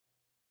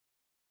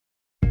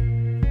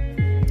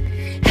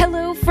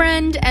Hello,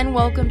 friend, and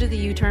welcome to the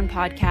U-Turn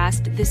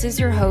Podcast. This is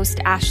your host,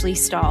 Ashley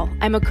Stahl.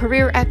 I'm a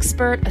career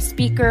expert, a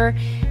speaker,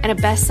 and a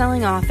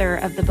best-selling author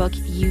of the book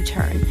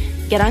U-Turn.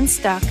 Get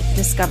unstuck,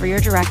 discover your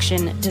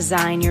direction,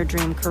 design your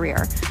dream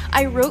career.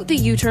 I wrote the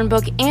U-Turn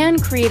book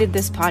and created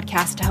this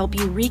podcast to help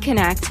you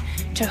reconnect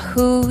to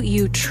who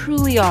you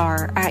truly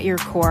are at your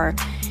core.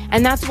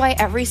 And that's why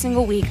every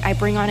single week I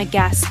bring on a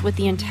guest with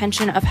the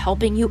intention of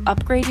helping you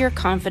upgrade your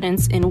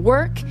confidence in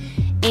work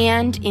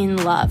and in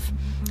love.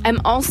 I'm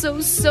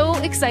also so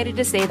excited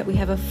to say that we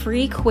have a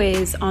free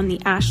quiz on the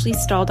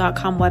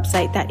ashleystahl.com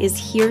website that is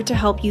here to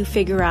help you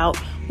figure out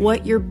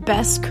what your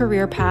best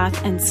career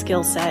path and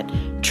skill set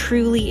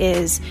truly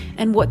is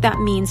and what that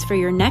means for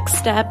your next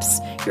steps,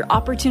 your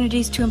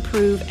opportunities to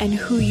improve, and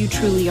who you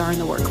truly are in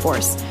the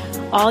workforce.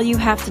 All you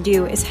have to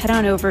do is head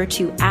on over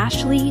to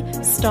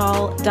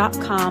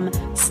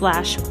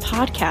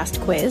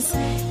ashleystahl.com/podcast quiz,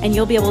 and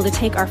you'll be able to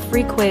take our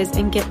free quiz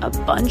and get a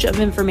bunch of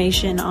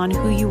information on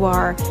who you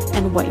are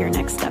and what your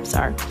next steps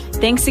are.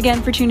 Thanks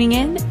again for tuning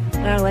in.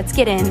 Now let's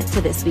get into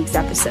this week's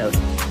episode.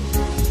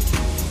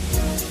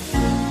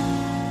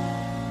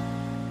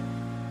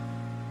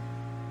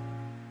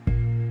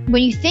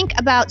 When you think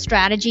about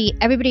strategy,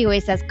 everybody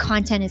always says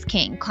content is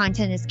king.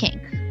 Content is king.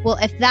 Well,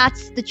 if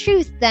that's the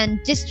truth, then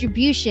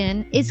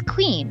distribution is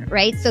queen,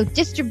 right? So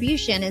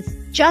distribution is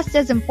just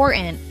as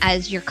important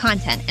as your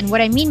content. And what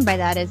I mean by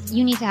that is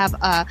you need to have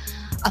a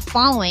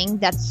following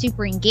that's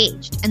super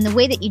engaged. And the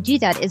way that you do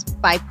that is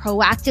by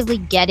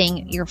proactively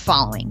getting your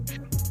following.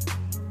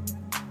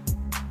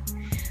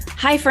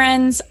 Hi,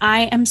 friends.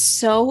 I am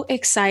so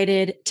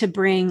excited to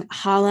bring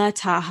Hala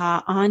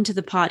Taha onto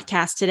the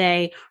podcast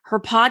today. Her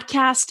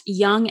podcast,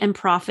 Young and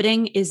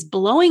Profiting, is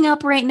blowing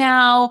up right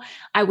now.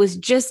 I was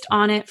just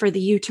on it for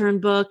the U-Turn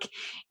book,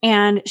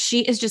 and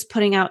she is just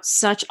putting out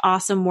such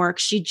awesome work.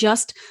 She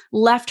just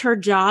left her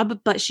job,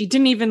 but she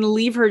didn't even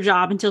leave her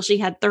job until she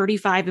had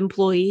 35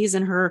 employees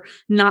in her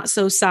not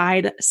so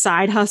side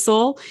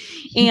hustle.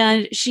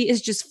 And she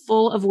is just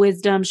full of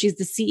wisdom. She's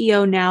the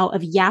CEO now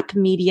of Yap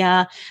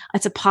Media.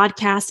 It's a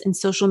podcast and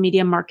social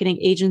media marketing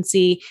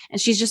agency, and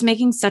she's just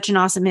making such an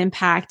awesome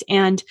impact.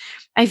 And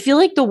I feel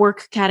like the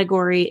work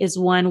category is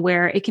one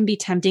where it can be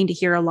tempting to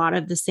hear a lot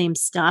of the same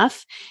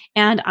stuff.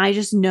 And I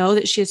just know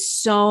that she has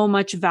so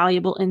much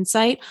valuable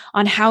insight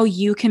on how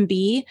you can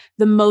be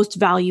the most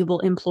valuable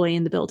employee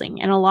in the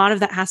building. And a lot of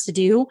that has to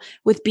do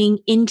with being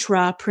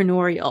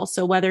intrapreneurial.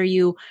 So whether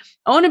you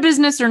own a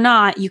business or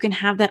not, you can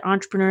have that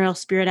entrepreneurial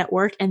spirit at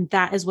work. And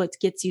that is what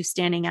gets you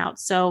standing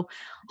out. So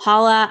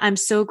Hala, I'm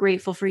so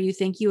grateful for you.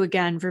 Thank you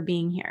again for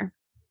being here.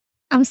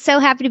 I'm so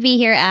happy to be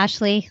here,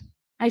 Ashley.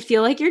 I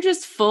feel like you're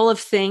just full of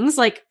things.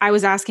 Like I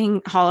was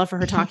asking Hala for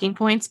her talking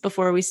points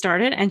before we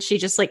started, and she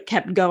just like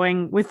kept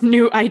going with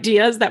new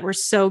ideas that were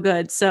so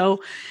good. So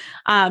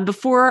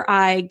before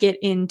I get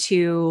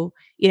into,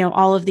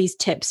 all of these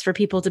tips for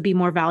people to be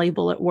more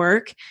valuable at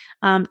work,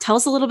 tell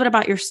us a little bit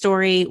about your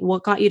story.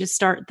 What got you to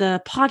start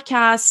the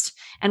podcast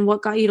and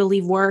what got you to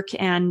leave work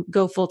and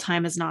go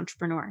full-time as an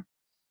entrepreneur?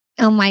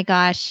 Oh my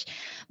gosh.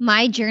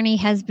 My journey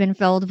has been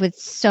filled with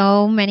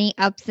so many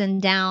ups and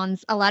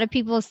downs. A lot of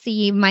people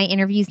see my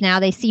interviews now.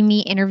 They see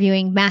me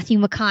interviewing Matthew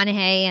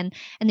McConaughey and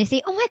they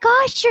say, oh my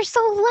gosh, you're so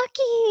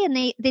lucky. And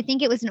they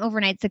think it was an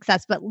overnight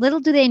success, but little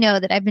do they know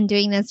that I've been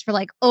doing this for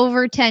like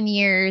over 10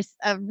 years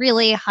of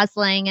really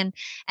hustling and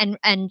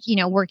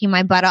working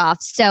my butt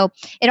off. So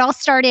it all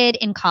started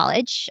in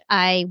college.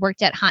 I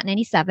worked at Hot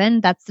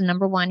 97. That's the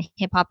number one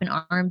hip hop and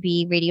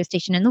R&B radio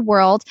station in the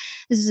world.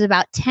 This was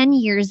about 10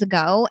 years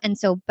ago. And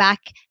so back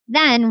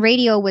then,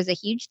 radio was a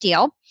huge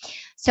deal.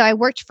 So I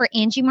worked for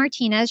Angie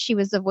Martinez. She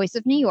was the voice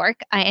of New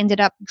York. I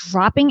ended up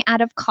dropping out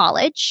of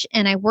college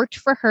and I worked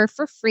for her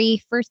for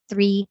free for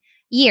 3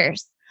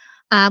 years.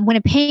 When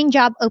a paying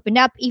job opened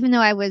up, even though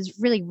I was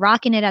really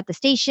rocking it at the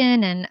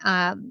station and,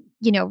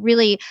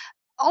 really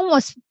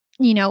almost,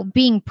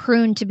 being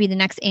pruned to be the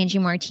next Angie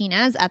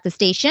Martinez at the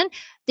station,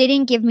 they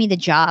didn't give me the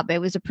job. It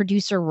was a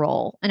producer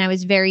role and I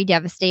was very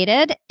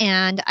devastated.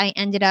 And I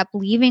ended up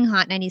leaving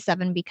Hot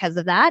 97 because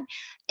of that.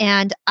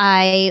 And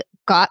I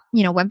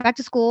went back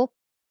to school,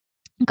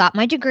 got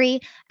my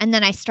degree, and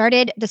then I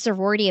started the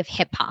sorority of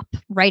hip hop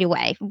right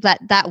away.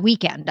 That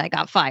weekend I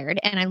got fired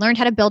and I learned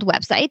how to build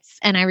websites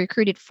and I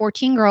recruited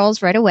 14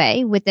 girls right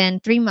away. Within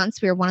 3 months,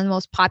 we were one of the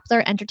most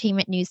popular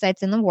entertainment news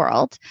sites in the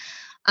world.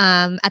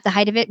 At the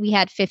height of it, we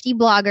had 50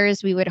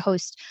 bloggers. We would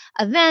host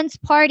events,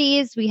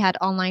 parties. We had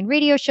online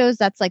radio shows.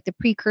 That's like the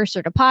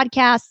precursor to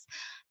podcasts.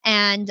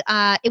 And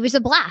it was a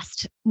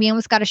blast. We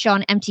almost got a show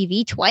on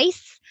MTV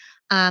twice.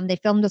 They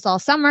filmed us all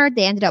summer.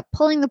 They ended up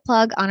pulling the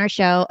plug on our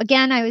show.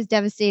 Again, I was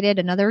devastated,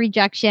 another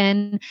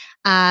rejection.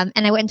 And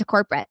I went into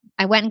corporate.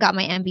 I went and got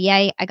my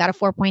MBA. I got a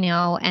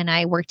 4.0 and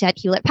I worked at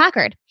Hewlett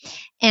Packard.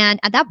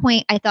 And at that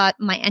point, I thought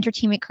my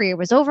entertainment career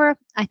was over.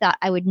 I thought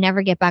I would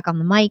never get back on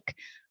the mic.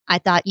 I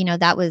thought,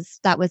 that was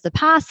the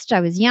past. I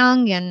was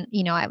young and,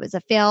 I was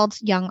a failed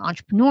young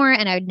entrepreneur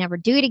and I would never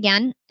do it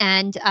again.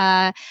 And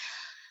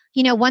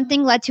one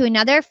thing led to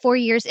another. 4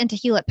 years into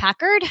Hewlett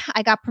Packard,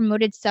 I got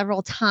promoted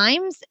several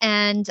times,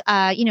 and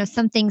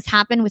some things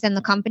happened within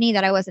the company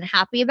that I wasn't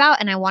happy about,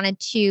 and I wanted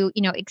to,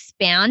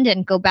 expand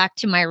and go back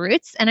to my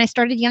roots. And I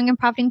started Young and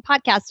Profiting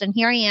Podcast, and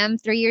here I am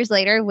 3 years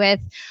later with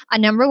a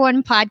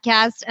 #1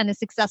 podcast and a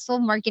successful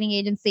marketing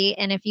agency.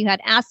 And if you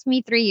had asked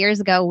me 3 years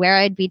ago where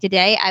I'd be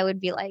today, I would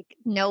be like,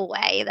 no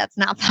way, that's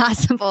not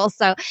possible.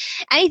 So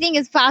anything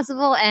is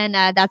possible, and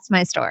that's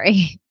my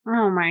story.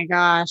 Oh my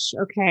gosh.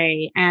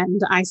 Okay.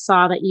 And I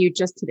saw that you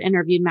just had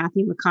interviewed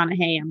Matthew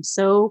McConaughey. I'm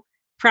so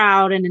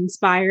proud and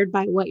inspired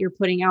by what you're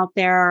putting out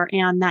there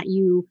and that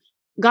you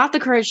got the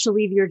courage to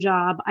leave your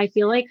job. I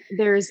feel like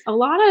there's a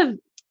lot of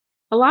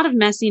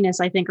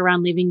messiness, I think,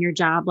 around leaving your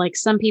job. Like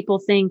some people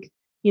think,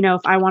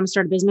 if I want to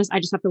start a business,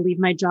 I just have to leave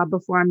my job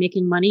before I'm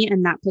making money.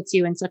 And that puts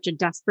you in such a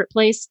desperate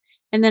place.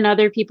 And then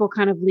other people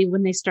kind of leave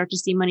when they start to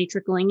see money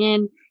trickling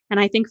in. And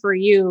I think for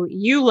you,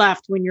 you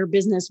left when your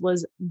business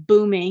was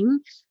booming.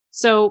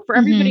 So for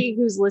everybody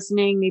who's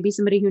listening, maybe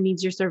somebody who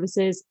needs your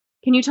services,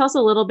 can you tell us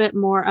a little bit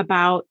more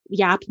about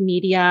Yap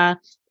Media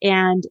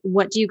and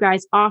what do you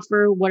guys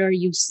offer? What are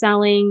you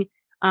selling?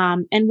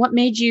 And what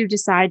made you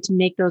decide to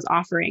make those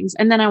offerings?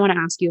 And then I want to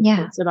ask you, of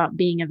course, about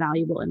being a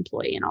valuable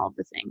employee and all of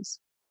the things.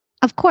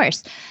 Of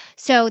course.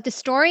 So the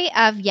story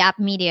of Yap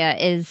Media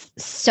is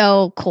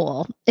so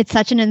cool. It's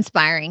such an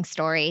inspiring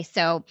story.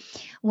 So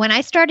when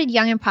I started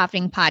Young and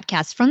Profiting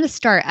Podcast, from the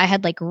start, I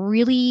had like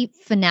really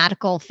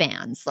fanatical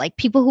fans, like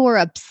people who were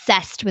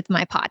obsessed with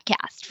my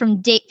podcast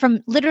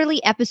from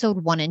literally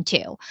episode 1 and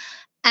 2.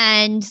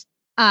 And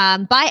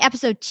by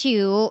episode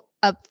 2,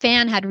 a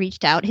fan had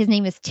reached out. His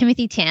name is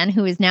Timothy Tan,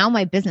 who is now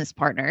my business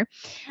partner.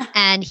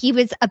 And he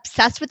was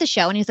obsessed with the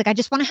show. And he was like, I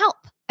just want to help.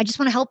 I just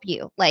want to help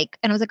you. And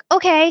I was like,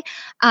 okay.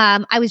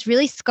 I was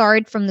really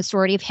scarred from the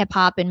sorority of hip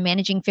hop and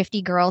managing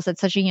 50 girls at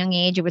such a young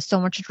age. It was so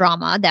much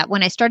drama that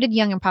when I started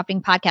Young and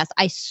Profiting Podcast,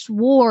 I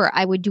swore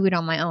I would do it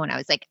on my own. I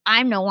was like,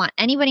 I don't want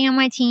anybody on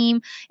my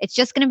team. It's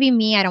just going to be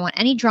me. I don't want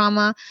any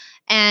drama.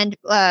 And,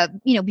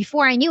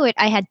 before I knew it,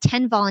 I had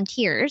 10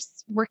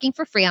 volunteers working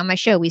for free on my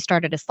show. We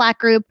started a Slack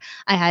group.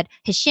 I had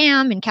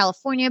Hisham in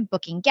California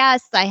booking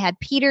guests. I had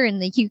Peter in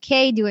the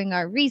UK doing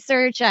our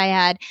research. I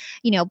had,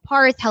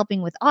 Parth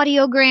helping with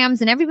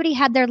audiograms, and everybody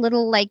had their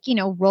little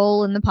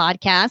role in the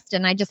podcast.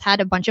 And I just had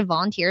a bunch of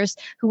volunteers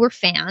who were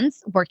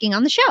fans working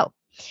on the show.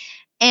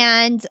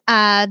 And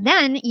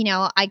then,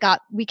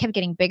 we kept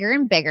getting bigger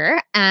and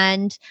bigger.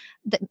 And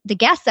the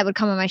guests that would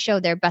come on my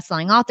show, they're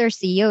best-selling authors,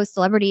 CEOs,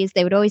 celebrities.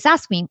 They would always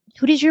ask me,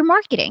 who does your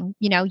marketing?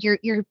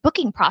 Your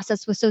booking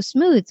process was so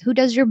smooth. Who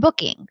does your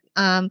booking?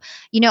 Oh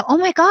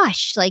my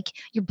gosh,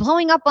 you're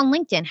blowing up on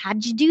LinkedIn. How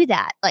did you do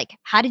that?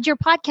 How did your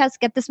podcast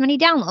get this many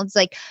downloads?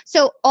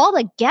 So all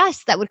the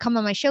guests that would come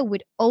on my show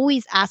would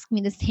always ask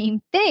me the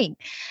same thing.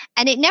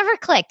 And it never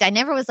clicked. I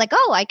never was like,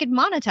 oh, I could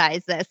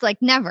monetize this.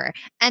 Never.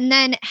 And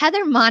then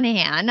Heather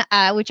Monahan,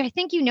 which I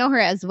think you know her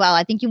as well.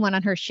 I think you went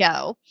on her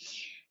show.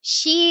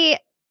 She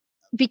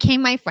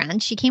became my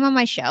friend. She came on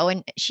my show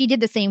and she did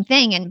the same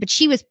thing. But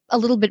she was a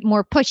little bit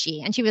more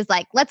pushy and she was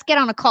like, let's get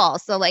on a call.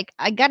 So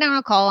I got on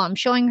a call. I'm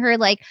showing her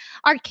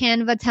our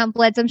Canva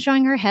templates. I'm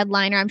showing her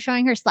Headliner. I'm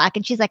showing her Slack.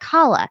 And she's like,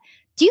 Hala,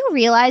 do you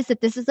realize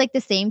that this is the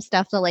same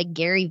stuff that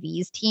Gary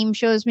Vee's team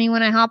shows me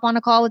when I hop on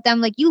a call with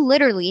them? You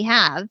literally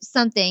have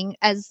something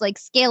as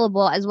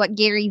scalable as what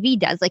Gary Vee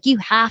does. You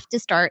have to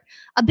start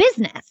a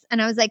business.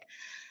 And I was like,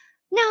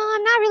 no,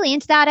 I'm not really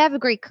into that. I have a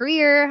great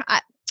career.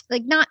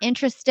 Not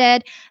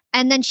interested.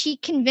 And then she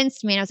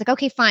convinced me and I was like,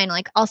 okay, fine.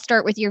 I'll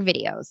start with your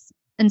videos.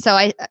 And so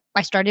I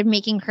started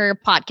making her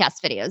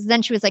podcast videos.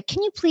 Then she was like,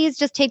 can you please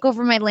just take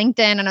over my LinkedIn?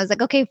 And I was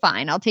like, okay,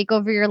 fine. I'll take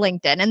over your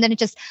LinkedIn. And then it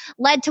just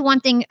led to one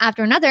thing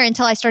after another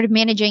until I started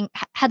managing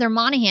Heather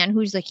Monahan,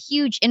 who's a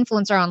huge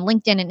influencer on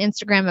LinkedIn and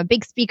Instagram, a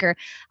big speaker.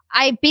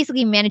 I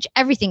basically manage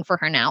everything for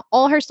her now,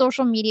 all her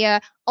social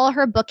media, all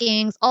her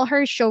bookings, all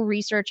her show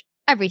research,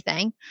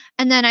 everything.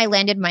 And then I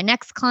landed my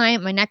next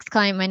client, my next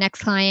client, my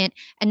next client.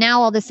 And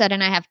now all of a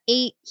sudden I have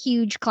 8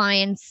 huge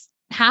clients.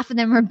 Half of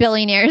them are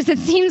billionaires, it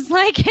seems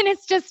like. And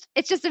it's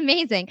just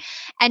amazing.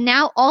 And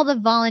now all the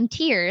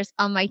volunteers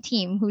on my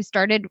team who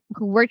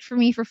worked for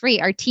me for free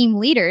are team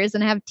leaders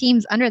and have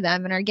teams under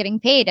them and are getting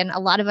paid. And a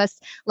lot of us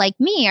like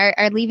me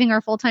are leaving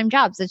our full-time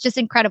jobs. It's just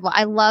incredible.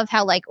 I love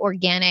how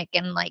organic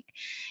and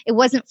it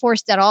wasn't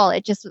forced at all.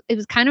 It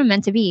was kind of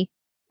meant to be.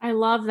 I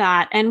love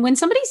that. And when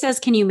somebody says,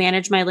 can you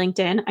manage my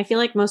LinkedIn? I feel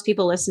like most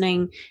people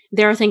listening,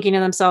 they're thinking to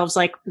themselves,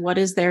 what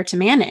is there to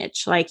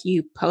manage?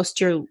 You post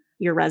your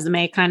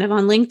resume kind of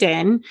on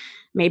LinkedIn.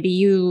 Maybe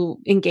you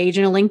engage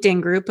in a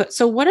LinkedIn group. But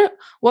so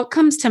what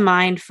comes to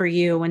mind for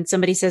you when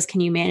somebody says, can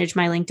you manage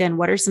my LinkedIn?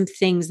 What are some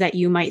things that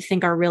you might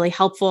think are really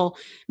helpful?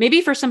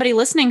 Maybe for somebody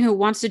listening who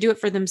wants to do it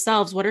for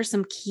themselves, what are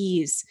some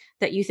keys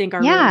that you think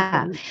are really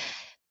important?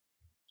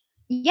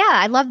 Yeah,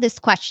 I love this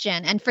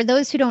question. And for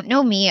those who don't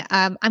know me,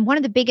 I'm one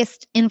of the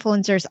biggest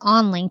influencers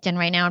on LinkedIn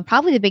right now and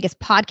probably the biggest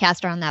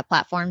podcaster on that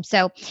platform.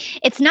 So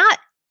it's not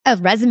a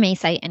resume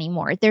site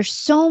anymore. There's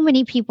so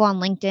many people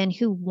on LinkedIn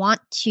who want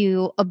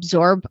to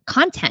absorb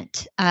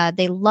content.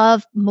 They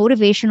love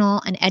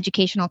motivational and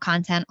educational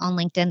content on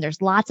LinkedIn.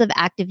 There's lots of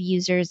active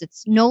users.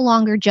 It's no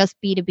longer just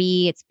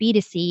B2B, it's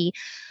B2C.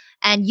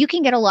 And you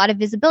can get a lot of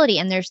visibility.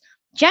 And there's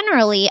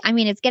generally, I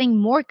mean, it's getting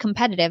more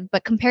competitive,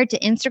 but compared to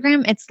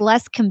Instagram, it's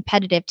less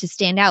competitive to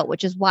stand out,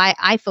 which is why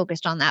I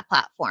focused on that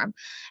platform.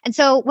 And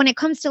so when it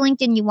comes to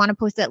LinkedIn, you want to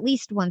post at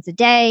least once a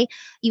day.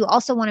 You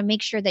also want to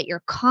make sure that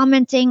you're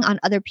commenting on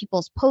other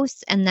people's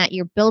posts and that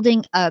you're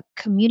building a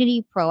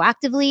community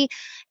proactively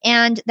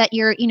and that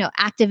you're,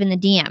 active in the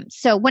DMs.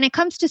 So when it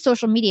comes to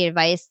social media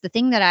advice, the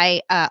thing that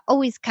I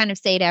always kind of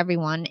say to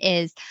everyone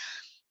is,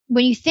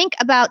 when you think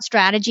about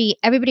strategy,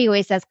 everybody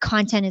always says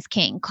content is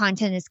king,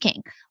 content is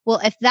king. Well,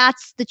 if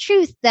that's the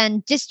truth,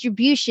 then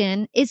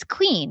distribution is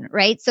queen,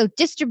 right? So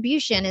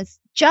distribution is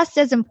just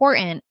as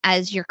important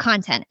as your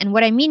content. And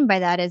what I mean by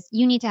that is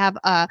you need to have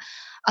a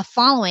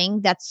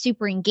following that's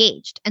super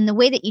engaged. And the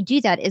way that you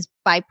do that is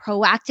by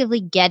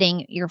proactively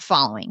getting your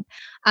following.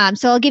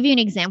 So I'll give you an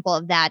example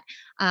of that.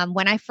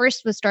 When I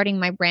first was starting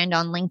my brand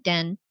on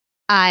LinkedIn,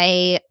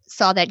 I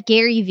saw that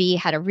Gary Vee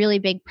had a really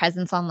big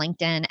presence on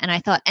LinkedIn. And I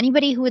thought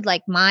anybody who would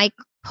like my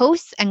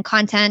posts and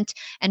content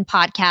and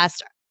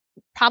podcast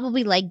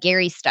probably like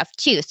Gary's stuff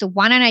too. So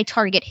why don't I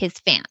target his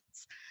fans?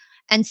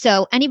 And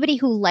so anybody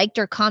who liked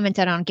or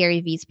commented on Gary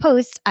Vee's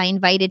posts, I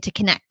invited to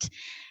connect.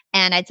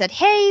 And I said,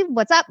 hey,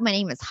 what's up? My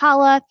name is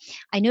Hala.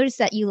 I noticed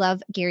that you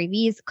love Gary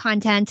Vee's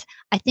content.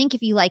 I think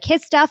if you like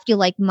his stuff, you'll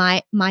like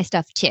my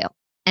stuff too.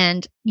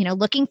 And,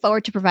 looking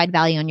forward to provide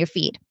value on your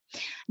feed.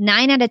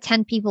 9 out of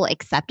 10 people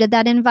accepted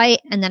that invite.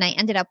 And then I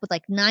ended up with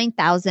like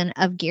 9,000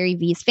 of Gary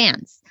Vee's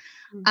fans.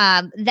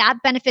 That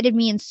benefited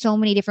me in so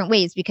many different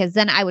ways because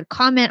then I would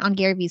comment on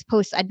Gary Vee's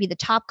posts. I'd be the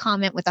top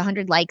comment with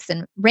 100 likes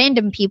and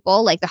random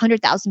people, like the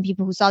 100,000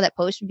 people who saw that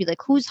post would be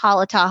like, who's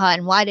Hala Taha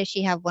and why does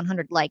she have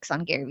 100 likes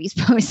on Gary Vee's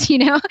post?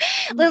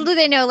 Little do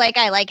they know,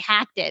 I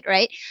hacked it,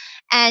 right?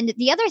 And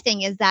the other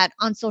thing is that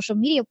on social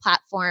media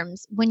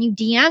platforms, when you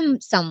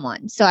DM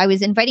someone, so I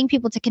was inviting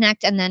people to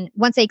connect. And then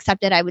once they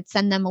accepted, I would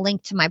send them a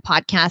link to my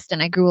podcast.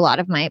 And I grew a lot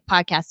of my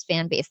podcast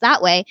fan base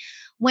that way.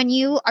 When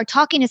you are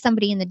talking to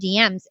somebody in the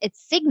DMs, it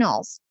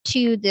signals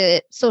to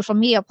the social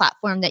media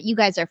platform that you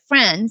guys are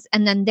friends,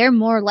 and then they're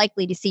more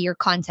likely to see your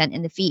content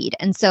in the feed.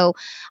 And so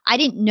I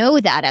didn't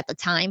know that at the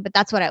time, but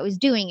that's what I was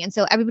doing. And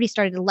so everybody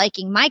started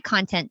liking my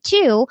content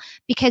too,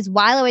 because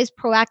while I was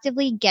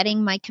proactively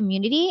getting my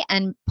community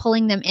and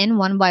pulling them in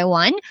one by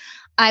one,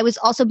 I was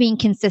also being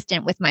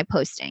consistent with my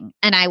posting.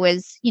 And I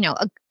was,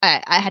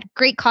 I had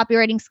great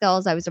copywriting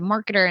skills. I was a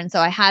marketer. And so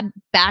I had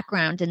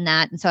background in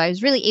that. And so I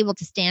was really able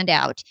to stand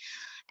out.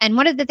 And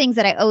one of the things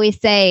that I always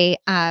say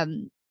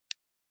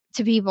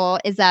to people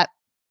is that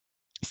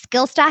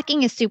skill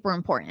stacking is super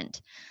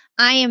important.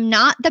 I am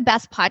not the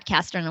best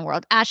podcaster in the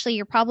world. Ashley,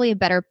 you're probably a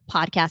better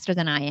podcaster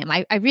than I am.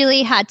 I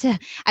really had to,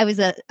 I was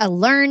a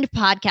learned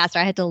podcaster.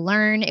 I had to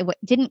learn. It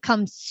didn't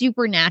come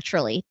super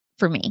naturally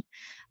for me.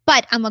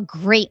 But I'm a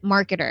great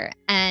marketer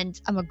and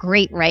I'm a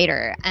great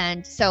writer.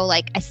 And so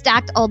I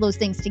stacked all those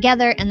things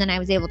together and then I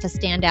was able to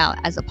stand out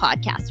as a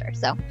podcaster.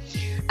 So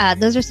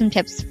those are some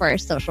tips for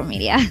social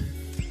media.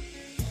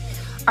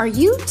 Are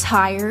you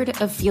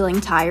tired of feeling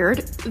tired?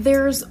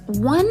 There's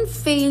one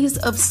phase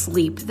of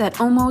sleep that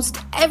almost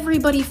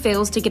everybody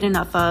fails to get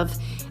enough of,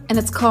 and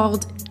it's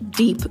called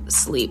deep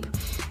sleep.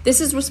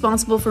 This is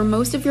responsible for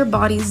most of your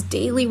body's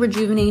daily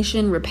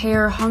rejuvenation,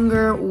 repair,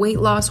 hunger, weight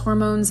loss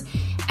hormones,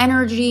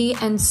 energy,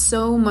 and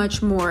so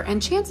much more.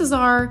 And chances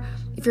are,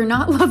 if you're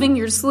not loving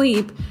your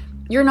sleep,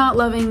 you're not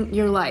loving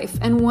your life.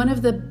 And one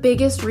of the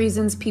biggest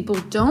reasons people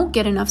don't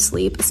get enough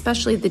sleep,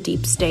 especially the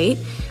deep state,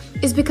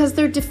 is because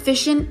they're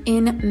deficient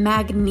in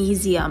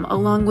magnesium,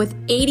 along with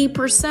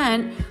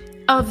 80%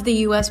 of the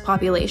US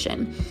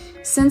population.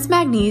 Since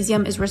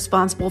magnesium is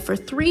responsible for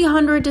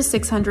 300 to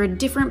 600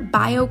 different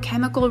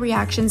biochemical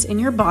reactions in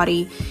your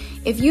body,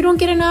 if you don't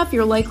get enough,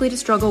 you're likely to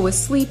struggle with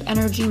sleep,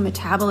 energy,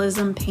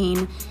 metabolism,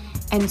 pain,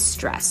 and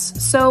stress.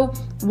 So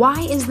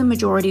why is the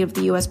majority of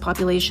the US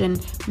population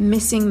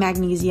missing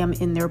magnesium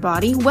in their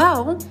body?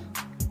 Well,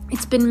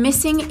 it's been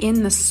missing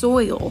in the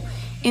soil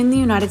in the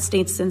United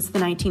States since the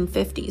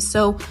 1950s.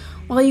 So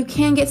while you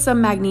can get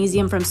some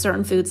magnesium from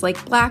certain foods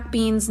like black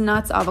beans,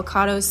 nuts,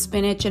 avocados,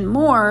 spinach, and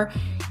more,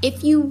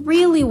 if you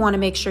really want to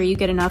make sure you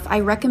get enough, I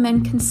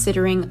recommend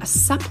considering a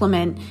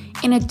supplement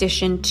in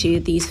addition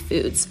to these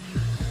foods.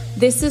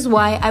 This is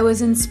why I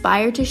was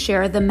inspired to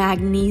share the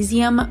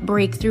magnesium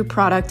breakthrough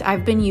product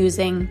I've been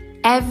using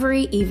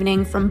every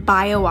evening from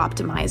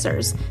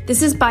BioOptimizers.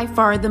 This is by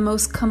far the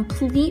most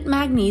complete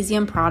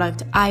magnesium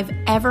product I've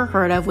ever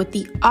heard of, with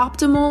the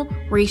optimal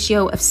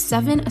ratio of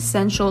 7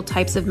 essential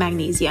types of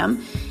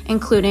magnesium,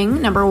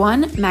 including number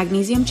 1,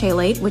 magnesium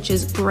chelate, which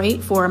is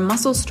great for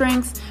muscle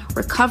strength,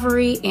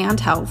 recovery, and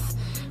health.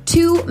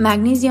 2,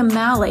 magnesium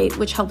malate,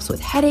 which helps with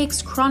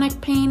headaches,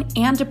 chronic pain,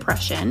 and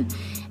depression.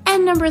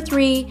 And number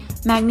 3,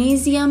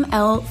 magnesium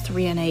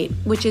L-threonate,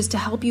 which is to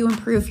help you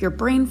improve your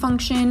brain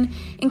function,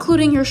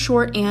 including your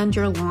short and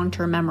your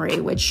long-term memory,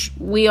 which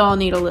we all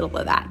need a little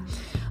of that.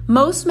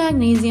 Most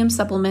magnesium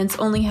supplements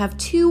only have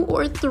 2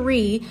 or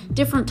 3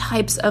 different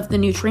types of the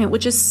nutrient,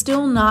 which is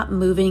still not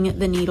moving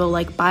the needle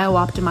like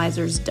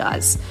BioOptimizers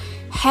does.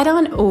 Head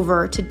on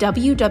over to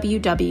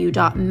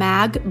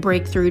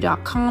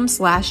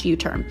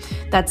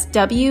www.magbreakthrough.com/uturn. That's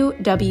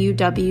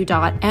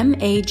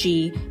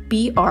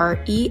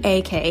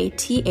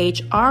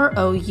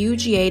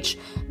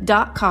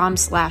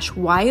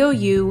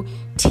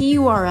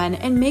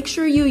and make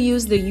sure you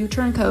use the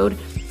U-turn code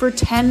for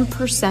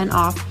 10%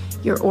 off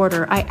your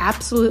order. I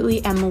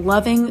absolutely am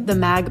loving the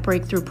Mag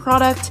Breakthrough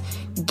product,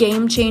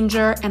 game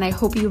changer, and I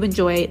hope you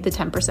enjoy the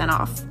 10%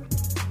 off.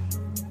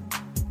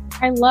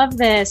 I love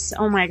this.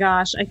 Oh my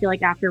gosh. I feel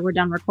like after we're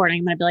done recording,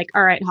 I'm going to be like,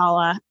 all right,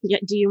 Hala,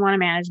 do you want to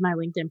manage my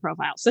LinkedIn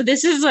profile? So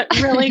this is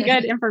really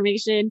good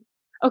information.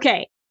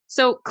 Okay.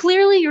 So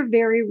clearly you're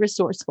very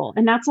resourceful.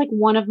 And that's like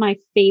one of my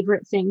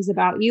favorite things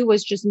about you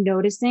was just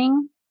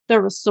noticing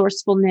the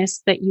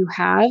resourcefulness that you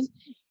have.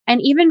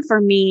 And even for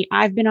me,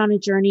 I've been on a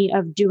journey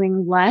of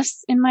doing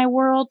less in my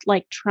world,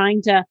 like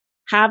trying to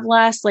have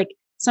less. Like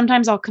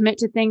sometimes I'll commit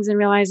to things and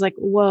realize like,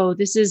 whoa,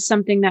 this is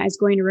something that is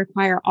going to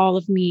require all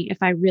of me if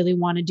I really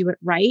want to do it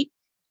right.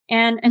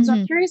 And so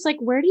I'm curious, like,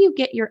 where do you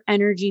get your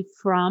energy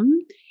from?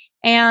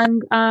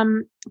 And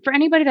for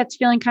anybody that's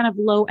feeling kind of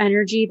low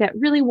energy that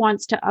really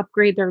wants to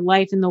upgrade their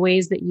life in the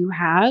ways that you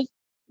have,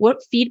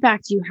 what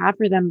feedback do you have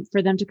for them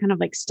to kind of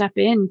like step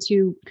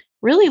into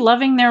really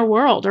loving their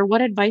world, or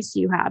what advice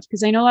do you have?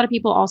 Because I know a lot of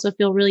people also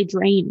feel really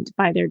drained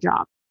by their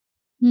job.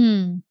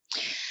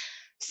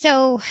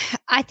 So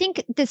I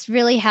think this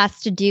really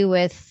has to do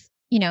with,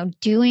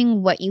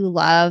 doing what you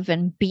love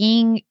and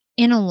being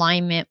in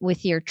alignment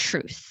with your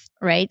truth,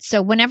 right?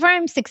 So whenever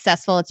I'm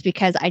successful, it's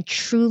because I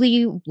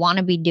truly want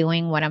to be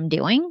doing what I'm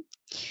doing.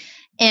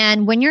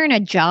 And when you're in a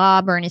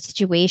job or in a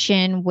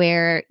situation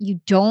where you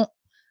don't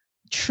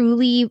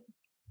truly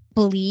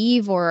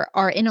believe or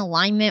are in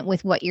alignment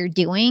with what you're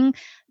doing,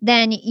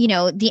 then,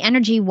 the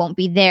energy won't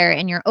be there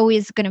and you're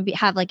always going to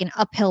have like an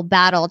uphill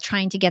battle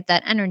trying to get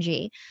that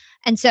energy.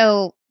 And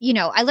so,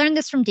 I learned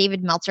this from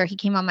David Meltzer. He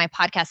came on my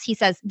podcast. He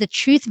says the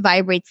truth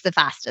vibrates the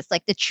fastest.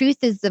 Like the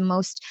truth is the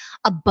most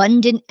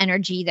abundant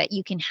energy that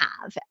you can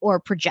have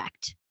or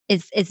project.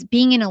 Is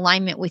being in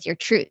alignment with your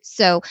truth.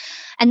 So,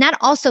 and that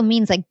also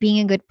means like being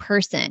a good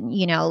person,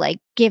 like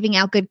giving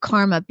out good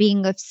karma,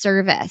 being of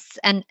service.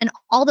 And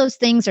all those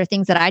things are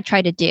things that I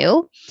try to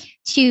do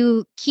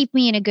to keep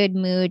me in a good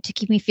mood, to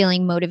keep me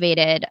feeling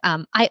motivated.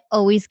 I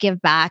always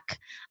give back.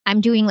 I'm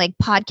doing like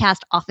podcast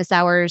office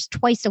hours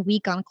twice a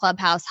week on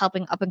Clubhouse,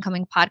 helping up and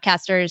coming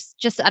podcasters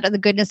just out of the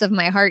goodness of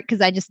my heart,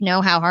 because I just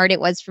know how hard it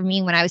was for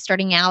me when I was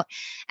starting out.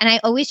 And I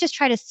always just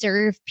try to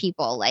serve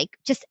people, like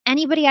just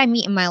anybody I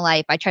meet in my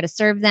life. I try to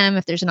serve them.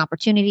 If there's an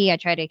opportunity, I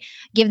try to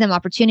give them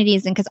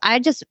opportunities. And because I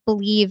just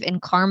believe in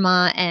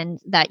karma and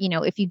that,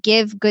 if you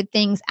give good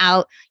things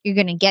out, you're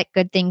going to get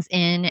good things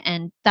in.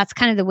 And that's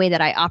kind of the way that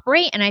I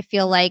operate. And I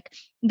feel like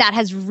that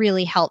has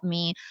really helped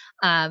me,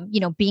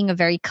 being a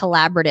very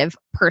collaborative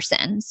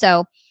person.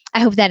 So I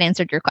hope that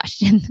answered your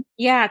question.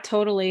 Yeah,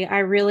 totally.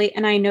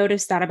 And I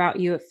noticed that about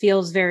you. It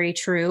feels very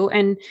true.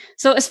 And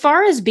so as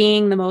far as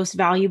being the most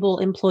valuable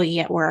employee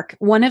at work,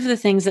 one of the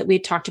things that we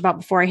talked about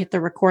before I hit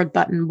the record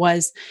button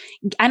was,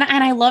 and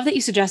I love that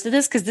you suggested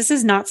this because this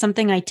is not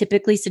something I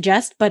typically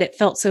suggest, but it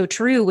felt so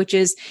true, which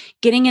is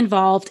getting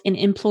involved in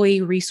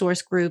employee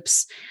resource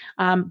groups,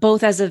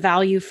 both as a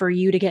value for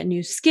you to get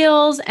new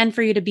skills and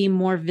for you to be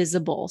more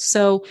visible.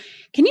 So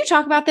can you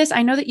talk about this?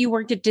 I know that you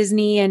worked at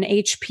Disney and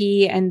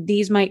HP, and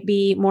these might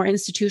be more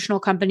institutional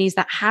companies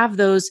that have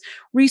those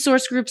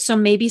resource groups. So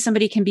maybe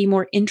somebody can be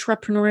more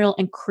intrapreneurial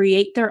and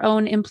create their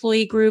own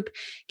employee group.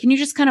 Can you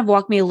just kind of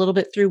walk me a little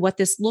bit through what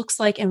this looks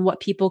like and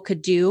what people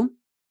could do?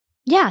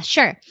 Yeah,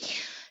 sure.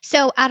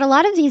 So at a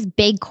lot of these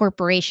big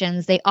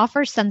corporations, they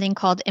offer something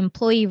called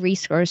employee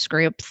resource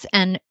groups.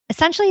 And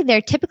essentially, they're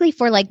typically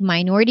for like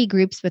minority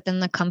groups within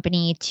the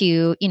company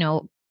to,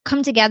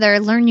 come together,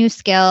 learn new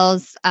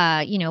skills,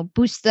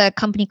 boost the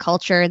company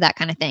culture, that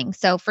kind of thing.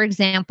 So for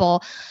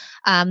example,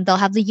 they'll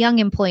have the Young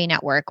Employee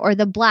Network or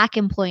the Black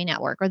Employee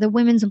Network or the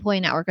Women's Employee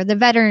Network or the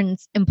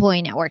Veterans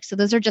Employee Network. So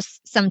those are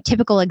just some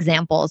typical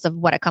examples of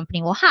what a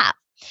company will have.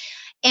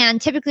 And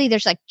typically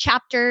there's like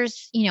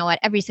chapters, at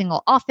every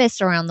single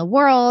office around the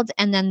world.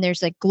 And then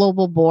there's like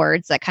global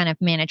boards that kind of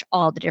manage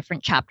all the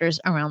different chapters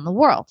around the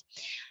world.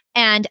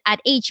 And at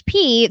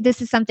HP,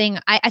 this is something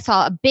I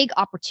saw a big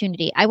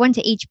opportunity. I went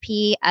to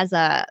HP as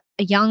a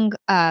young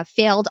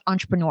failed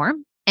entrepreneur,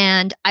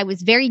 and I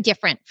was very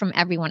different from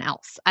everyone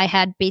else. I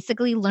had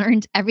basically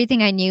learned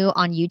everything I knew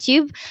on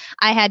YouTube.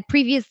 I had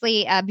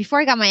previously,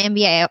 before I got my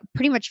MBA, I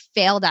pretty much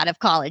failed out of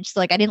college. So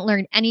like I didn't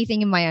learn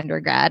anything in my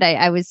undergrad.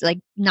 I was like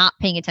not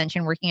paying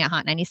attention working at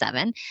Hot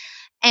 97.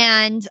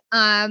 And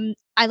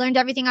I learned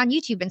everything on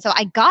YouTube. And so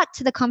I got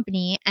to the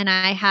company and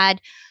I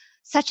had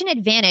such an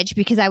advantage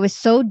because I was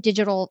so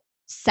digital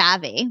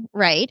savvy,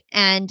 right?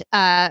 And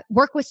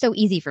work was so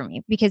easy for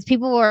me because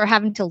people were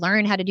having to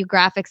learn how to do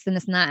graphics and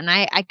this and that. And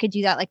I could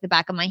do that like the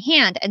back of my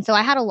hand. And so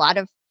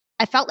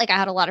I felt like I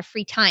had a lot of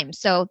free time.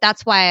 So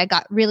that's why I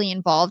got really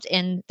involved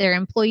in their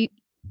employee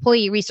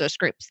resource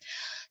groups.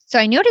 So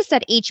I noticed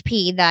at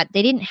HP that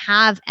they didn't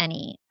have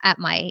any at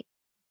my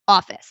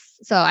office.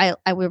 So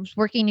I was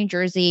working in New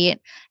Jersey,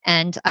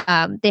 and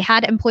they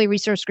had employee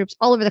resource groups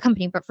all over the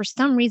company, but for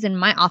some reason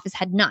my office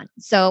had none.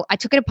 So I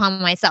took it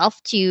upon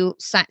myself to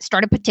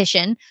start a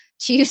petition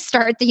to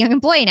start the Young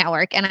Employee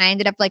Network. And I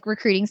ended up like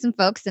recruiting some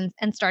folks and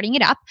starting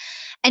it up.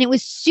 And it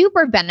was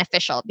super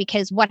beneficial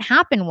because what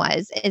happened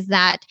is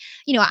that,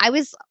 I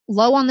was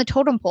low on the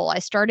totem pole. I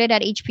started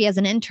at HP as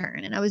an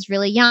intern and I was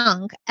really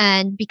young.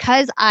 And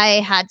because I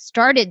had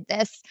started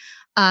this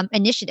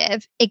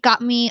initiative, it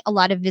got me a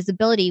lot of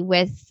visibility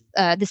with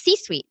the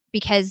C-suite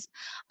because,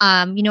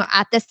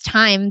 at this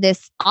time,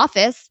 this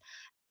office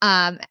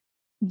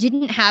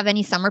didn't have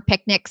any summer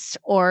picnics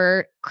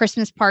or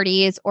Christmas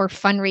parties or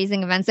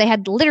fundraising events. They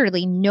had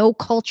literally no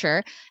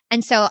culture.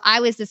 And so I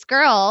was this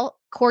girl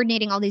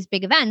coordinating all these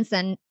big events,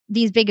 and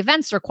these big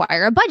events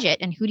require a budget.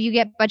 And who do you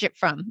get budget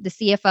from? The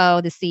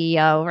CFO, the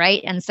CEO,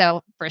 right? And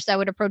so first I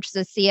would approach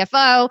the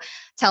CFO,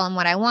 tell him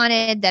what I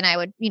wanted. Then I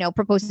would,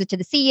 propose it to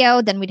the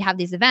CEO. Then we'd have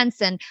these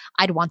events and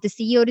I'd want the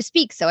CEO to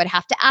speak. So I'd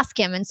have to ask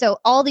him. And so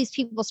all these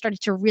people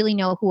started to really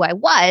know who I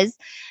was.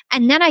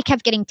 And then I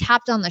kept getting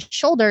tapped on the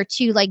shoulder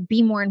to like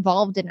be more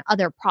involved in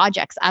other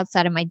projects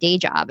outside of my day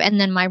job. And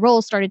then my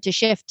role started to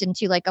shift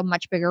into like a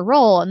much bigger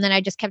role. And then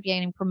I just kept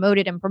getting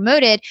promoted and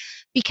promoted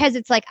because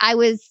it's like I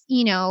was,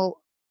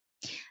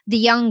 the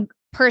young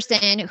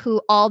person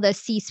who all the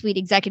C-suite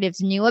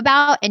executives knew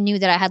about and knew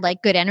that I had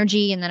like good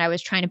energy and that I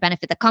was trying to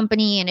benefit the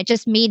company. And it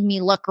just made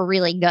me look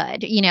really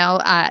good,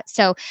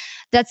 so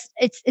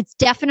it's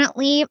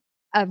definitely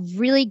a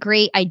really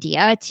great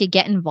idea to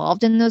get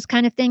involved in those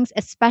kind of things,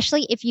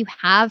 especially if you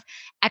have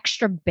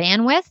extra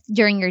bandwidth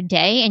during your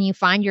day and you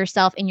find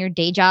yourself in your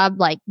day job,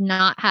 like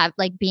not have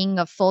like being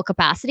of full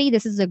capacity.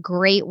 This is a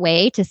great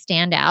way to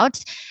stand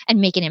out and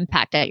make an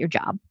impact at your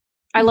job.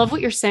 I love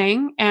what you're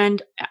saying.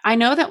 And I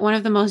know that one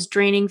of the most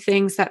draining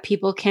things that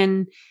people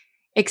can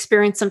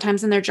experience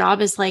sometimes in their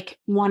job is like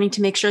wanting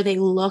to make sure they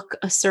look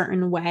a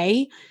certain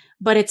way.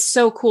 But it's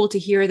so cool to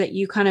hear that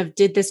you kind of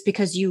did this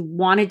because you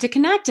wanted to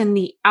connect, and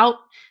the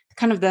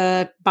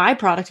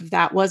byproduct of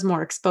that was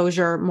more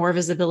exposure, more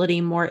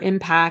visibility, more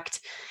impact.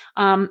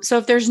 So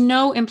if there's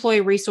no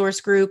employee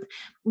resource group,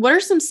 what are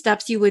some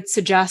steps you would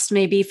suggest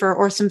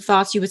or some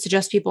thoughts you would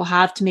suggest people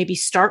have to maybe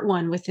start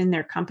one within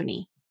their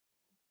company?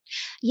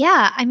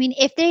 Yeah. I mean,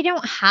 if they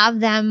don't have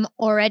them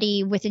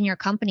already within your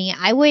company,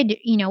 I would,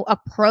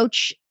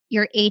 approach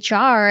your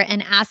HR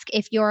and ask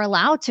if you're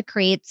allowed to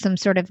create some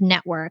sort of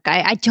network.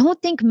 I don't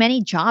think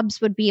many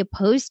jobs would be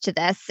opposed to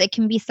this. It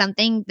can be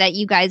something that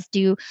you guys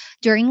do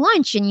during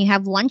lunch and you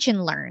have lunch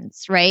and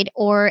learns, right?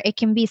 Or it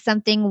can be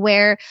something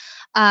where,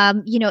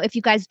 if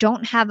you guys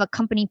don't have a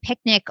company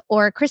picnic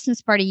or a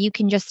Christmas party, you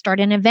can just start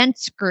an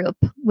events group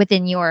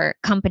within your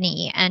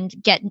company and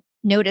get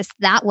noticed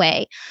that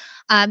way.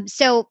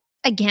 So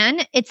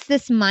again, it's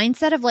this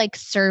mindset of like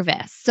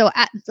service. So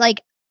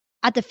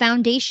at the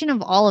foundation of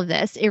all of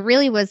this, it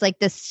really was like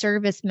this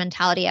service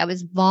mentality. I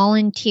was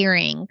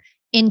volunteering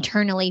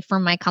internally for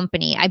my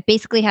company. I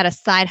basically had a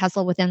side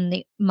hustle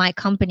within my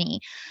company.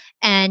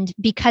 And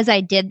because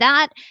I did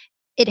that,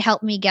 it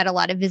helped me get a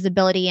lot of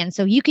visibility. And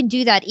so you can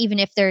do that even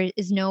if there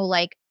is no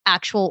like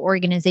actual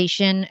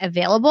organization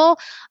available.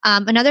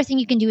 Another thing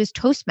you can do is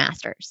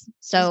Toastmasters.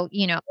 So,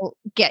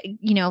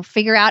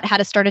 figure out how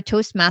to start a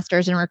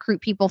Toastmasters and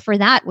recruit people for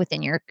that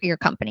within your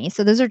company.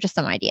 So those are just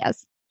some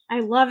ideas. I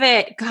love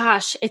it.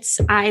 Gosh,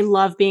 I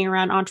love being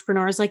around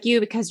entrepreneurs like you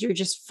because you're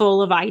just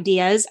full of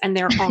ideas and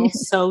they're all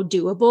so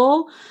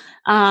doable.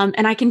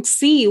 And I can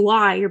see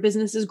why your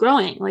business is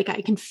growing. Like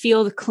I can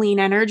feel the clean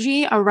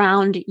energy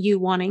around you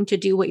wanting to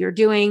do what you're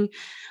doing.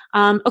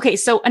 Okay.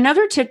 So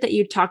another tip that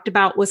you talked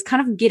about was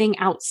kind of getting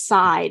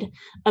outside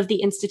of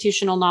the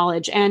institutional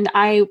knowledge. And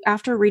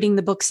after reading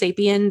the book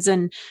Sapiens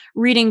and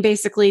reading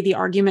basically the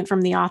argument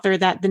from the author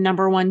that the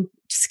number one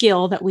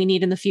skill that we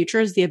need in the future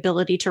is the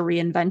ability to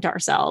reinvent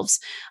ourselves.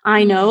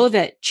 I know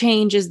that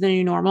change is the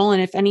new normal.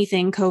 And if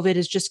anything, COVID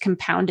is just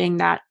compounding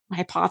that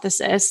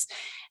hypothesis.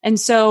 And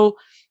so,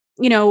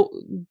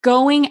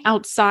 going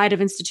outside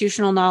of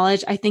institutional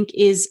knowledge, I think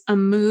is a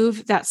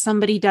move that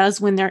somebody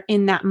does when they're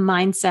in that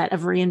mindset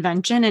of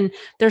reinvention. And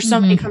there's so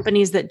many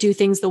companies that do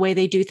things the way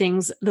they do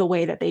things, the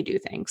way that they do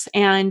things.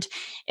 And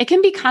it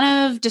can be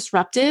kind of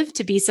disruptive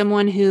to be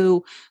someone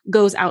who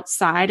goes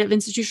outside of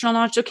institutional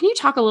knowledge. So can you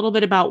talk a little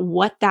bit about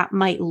what that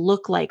might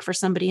look like for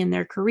somebody in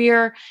their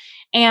career?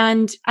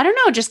 And I don't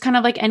know, just kind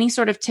of like any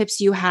sort of tips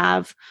you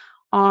have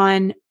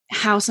on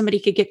how somebody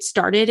could get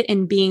started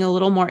in being a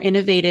little more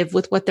innovative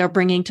with what they're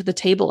bringing to the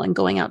table and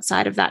going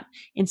outside of that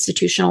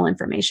institutional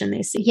information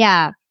they see.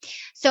 Yeah.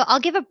 So I'll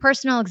give a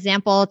personal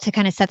example to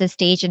kind of set the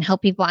stage and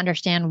help people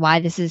understand why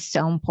this is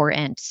so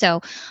important.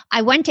 So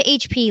I went to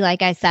HP,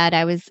 like I said,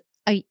 I was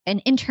an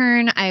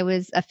intern. I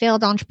was a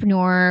failed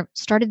entrepreneur,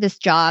 started this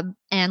job.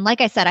 And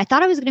like I said, I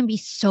thought I was going to be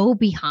so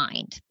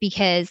behind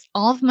because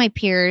all of my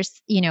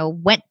peers,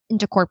 went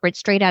into corporate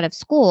straight out of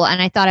school.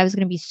 And I thought I was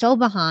going to be so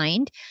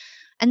behind.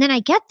 And then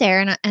I get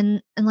there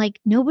and like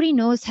nobody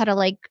knows how to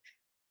like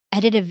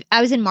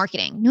I was in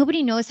marketing.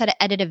 Nobody knows how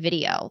to edit a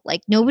video.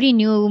 Like nobody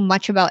knew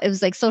much about it.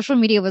 Was like social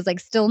media was like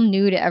still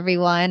new to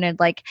everyone and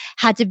like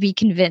had to be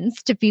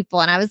convinced to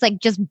people. And I was like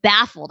just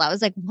baffled. I was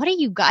like, what are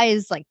you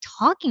guys like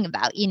talking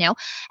about?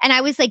 And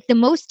I was like the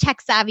most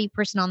tech savvy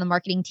person on the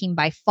marketing team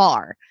by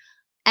far.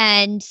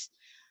 And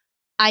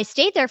I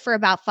stayed there for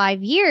about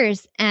 5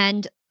 years.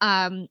 And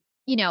then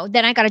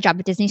I got a job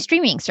at Disney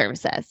Streaming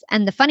Services.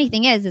 And the funny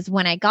thing is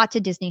when I got to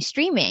Disney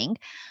Streaming,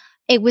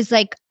 it was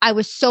like I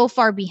was so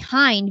far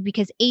behind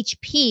because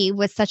HP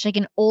was such like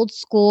an old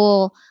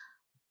school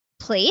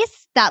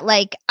place that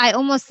like I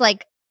almost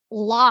like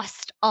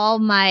lost all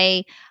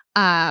my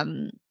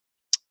I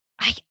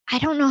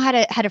don't know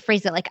how to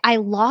phrase it. Like I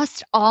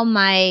lost all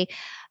my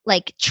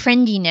like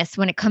trendiness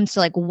when it comes to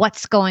like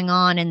what's going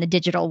on in the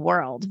digital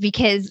world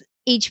because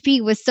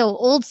HP was so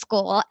old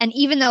school. And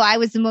even though I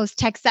was the most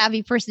tech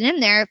savvy person in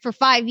there for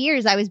 5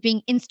 years, I was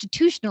being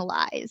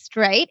institutionalized.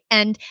 Right.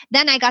 And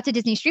then I got to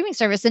Disney Streaming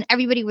Service and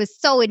everybody was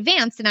so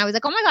advanced. And I was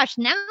like, oh my gosh,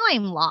 now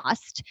I'm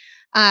lost,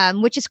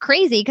 which is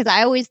crazy because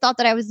I always thought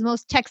that I was the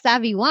most tech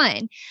savvy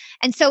one.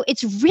 And so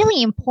it's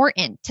really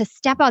important to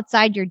step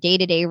outside your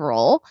day-to-day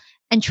role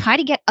and try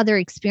to get other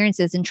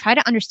experiences and try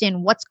to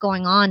understand what's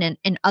going on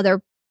in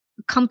other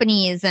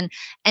companies and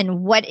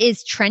what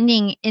is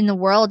trending in the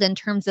world in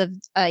terms of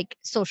like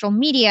social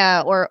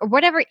media or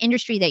whatever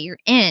industry that you're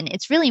in.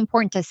 It's really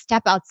important to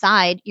step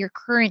outside your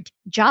current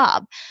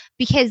job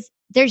because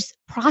there's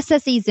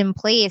processes in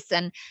place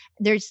and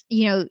there's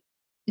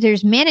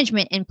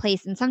management in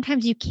place. And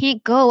sometimes you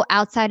can't go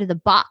outside of the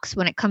box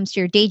when it comes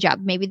to your day job.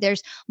 Maybe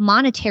there's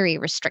monetary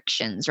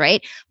restrictions,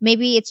 right?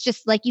 Maybe it's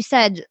just like you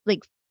said, like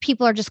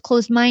people are just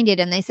closed-minded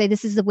and they say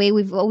this is the way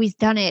we've always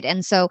done it.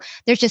 And so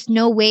there's just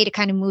no way to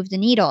kind of move the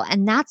needle.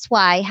 And that's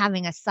why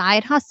having a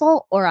side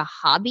hustle or a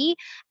hobby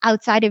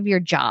outside of your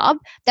job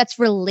that's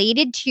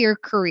related to your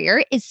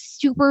career is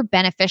super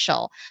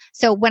beneficial.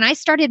 So when I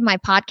started my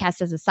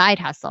podcast as a side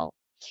hustle,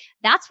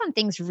 that's when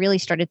things really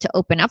started to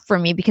open up for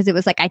me because it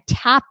was like I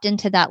tapped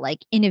into that like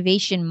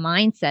innovation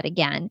mindset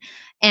again.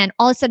 And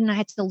all of a sudden I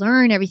had to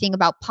learn everything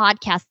about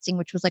podcasting,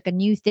 which was like a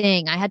new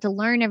thing. I had to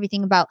learn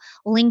everything about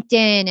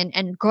LinkedIn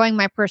and growing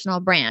my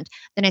personal brand.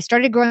 Then I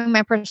started growing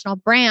my personal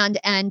brand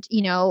and,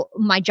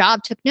 my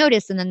job took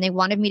notice and then they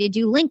wanted me to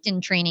do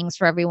LinkedIn trainings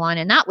for everyone.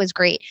 And that was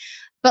great.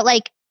 But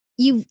like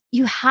you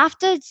have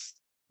to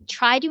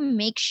try to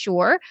make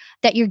sure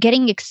that you're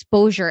getting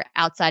exposure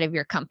outside of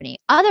your company.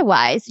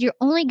 Otherwise, you're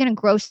only going to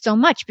grow so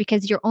much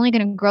because you're only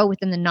going to grow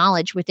within the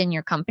knowledge within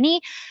your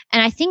company.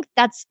 And I think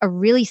that's a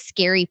really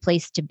scary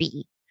place to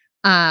be.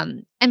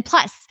 And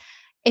plus,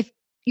 if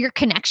your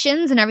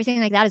connections and everything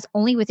like that is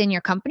only within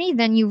your company,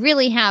 then you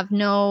really have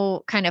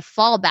no kind of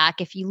fallback.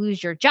 If you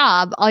lose your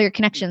job, all your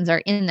connections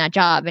are in that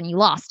job and you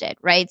lost it,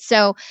 right?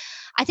 So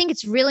I think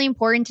it's really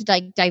important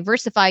to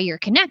diversify your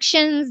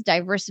connections,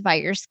 diversify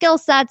your skill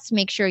sets,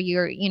 make sure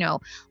you're,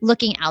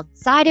 looking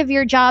outside of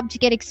your job to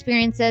get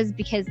experiences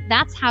because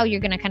that's how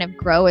you're going to kind of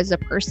grow as a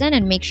person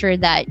and make sure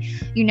that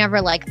you're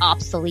never like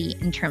obsolete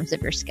in terms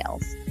of your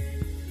skills.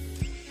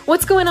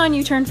 What's going on,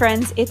 U-Turn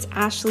friends? It's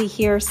Ashley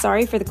here.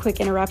 Sorry for the quick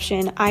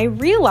interruption. I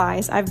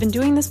realize I've been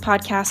doing this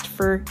podcast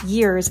for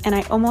years and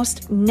I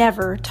almost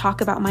never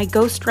talk about my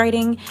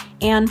ghostwriting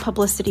and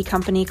publicity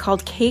company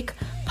called Cake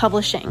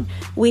Publishing.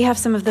 We have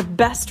some of the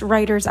best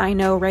writers I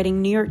know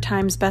writing New York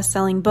Times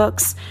bestselling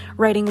books,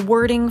 writing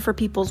wording for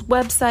people's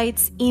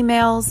websites,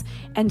 emails,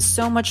 and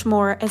so much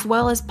more, as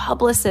well as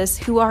publicists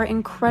who are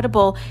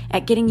incredible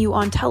at getting you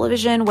on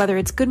television, whether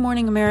it's Good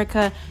Morning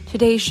America,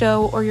 Today's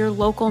Show, or your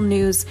local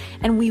news.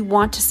 And we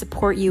want to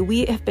support you.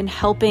 We have been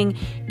helping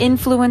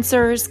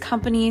influencers,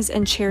 companies,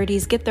 and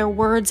charities get their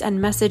words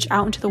and message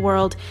out into the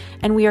world,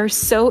 and we are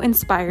so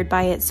inspired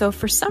by it. So if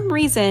for some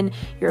reason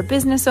you're a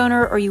business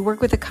owner or you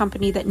work with a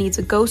company that needs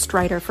a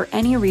ghostwriter for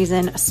any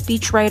reason, a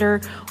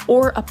speechwriter,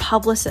 or a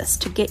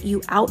publicist to get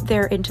you out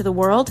there into the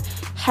world,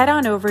 head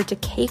on over to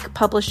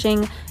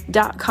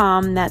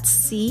cakepublishing.com.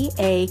 That's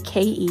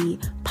CAKE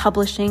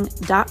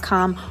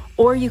publishing.com,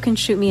 or you can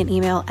shoot me an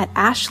email at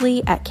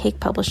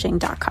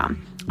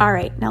ashley@cakepublishing.com. All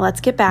right, now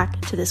let's get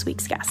back to this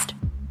week's guest.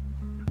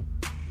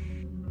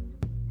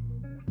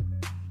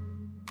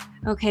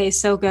 Okay,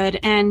 so good.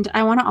 And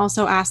I want to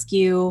also ask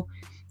you,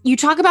 you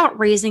talk about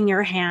raising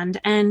your hand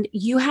and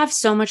you have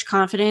so much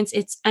confidence.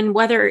 And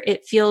whether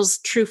it feels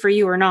true for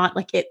you or not,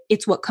 like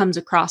it's what comes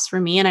across for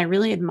me. And I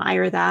really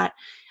admire that.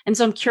 And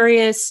so I'm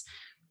curious,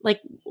 like,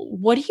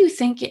 what do you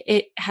think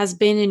it has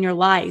been in your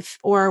life,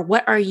 or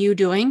what are you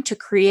doing to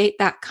create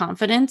that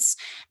confidence?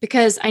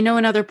 Because I know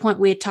another point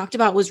we had talked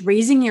about was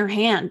raising your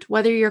hand,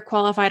 whether you're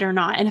qualified or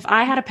not. And if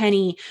I had a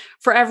penny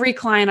for every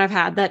client I've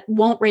had that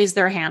won't raise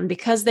their hand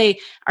because they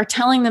are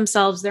telling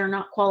themselves they're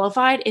not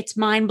qualified, it's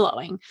mind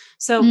blowing.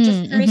 So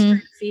just curious for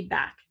your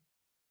feedback.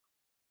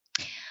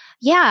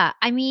 Yeah.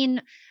 I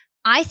mean,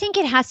 I think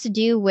it has to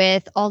do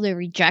with all the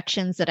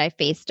rejections that I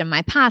faced in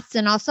my past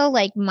and also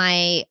like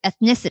my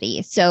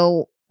ethnicity.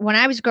 So when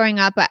I was growing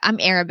up, I'm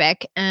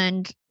Arabic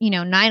and,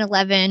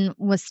 9/11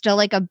 was still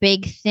like a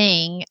big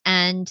thing.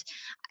 And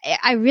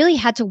I really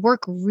had to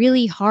work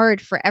really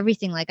hard for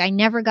everything. Like I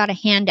never got a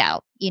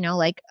handout,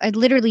 like I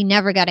literally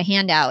never got a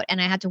handout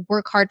and I had to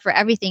work hard for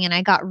everything. And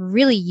I got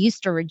really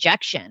used to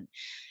rejection.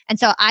 And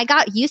so I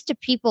got used to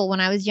people when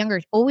I was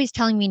younger always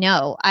telling me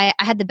no. I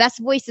had the best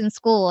voice in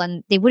school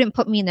and they wouldn't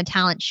put me in the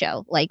talent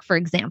show, like for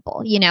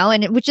example,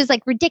 which is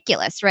like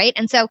ridiculous, right?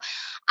 And so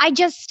I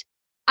just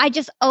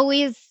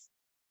always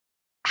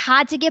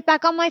had to get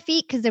back on my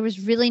feet because there was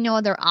really no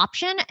other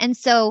option. And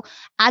so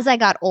as I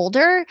got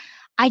older,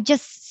 I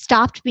just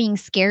stopped being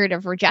scared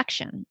of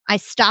rejection. I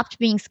stopped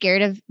being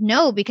scared of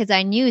no because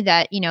I knew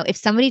that, if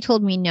somebody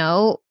told me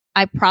no,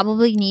 I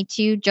probably need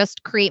to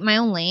just create my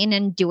own lane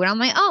and do it on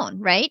my own,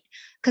 right?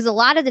 Because a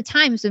lot of the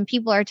times when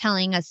people are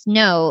telling us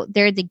no,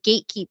 they're the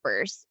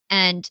gatekeepers.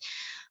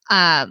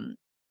 Um,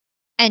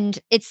 and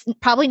it's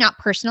probably not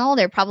personal.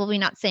 They're probably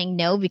not saying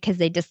no because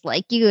they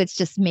dislike you. It's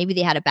just maybe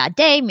they had a bad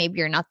day. Maybe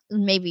you're not,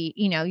 maybe,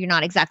 you're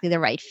not exactly the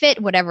right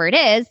fit, whatever it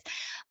is.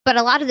 But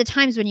a lot of the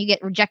times when you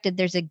get rejected,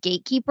 there's a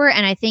gatekeeper.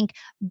 And I think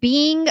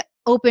being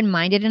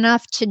open-minded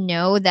enough to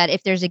know that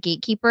if there's a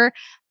gatekeeper,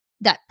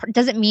 that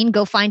doesn't mean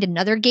go find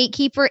another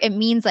gatekeeper. It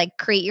means like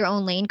create your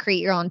own lane, create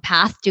your own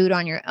path, do it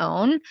on your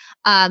own.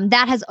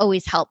 That has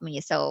always helped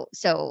me.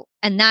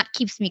 And that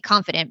keeps me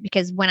confident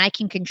because when I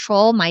can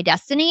control my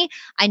destiny,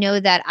 I know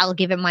that I'll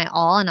give it my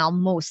all and I'll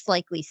most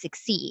likely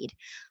succeed.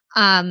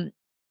 In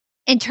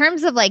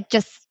terms of like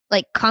just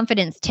like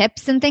confidence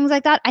tips and things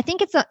like that, I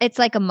think it's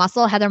like a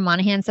muscle. Heather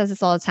Monahan says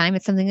this all the time.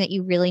 It's something that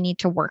you really need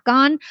to work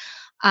on.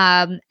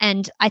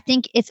 And I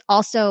think it's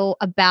also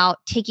about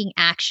taking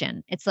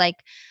action. It's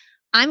like,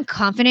 I'm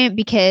confident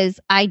because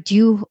I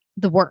do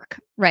the work,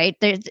 right?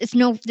 There's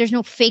no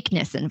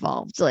fakeness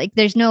involved. Like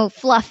there's no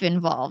fluff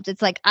involved.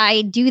 It's like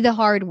I do the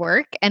hard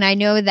work and I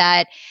know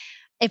that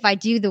if I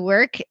do the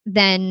work,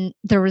 then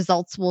the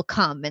results will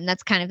come. And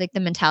that's kind of like the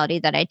mentality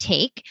that I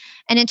take.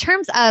 And in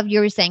terms of, you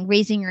were saying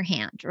raising your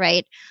hand,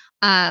 right?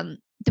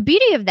 The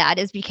beauty of that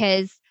is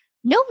because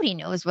nobody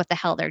knows what the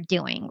hell they're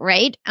doing,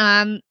 right?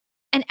 And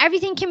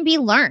everything can be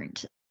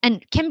learned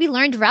and can be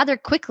learned rather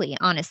quickly,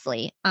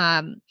 honestly.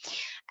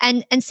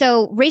 And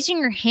so raising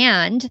your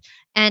hand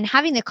and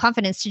having the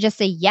confidence to just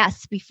say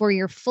yes before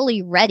you're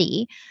fully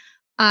ready.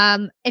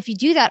 If you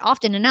do that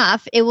often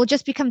enough, it will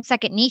just become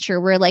second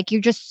nature where like you're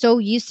just so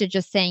used to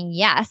just saying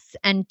yes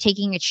and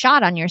taking a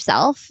shot on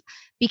yourself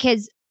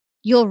because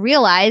you'll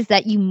realize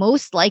that you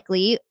most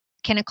likely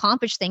can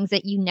accomplish things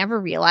that you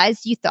never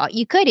realized you thought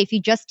you could if you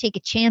just take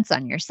a chance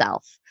on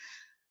yourself.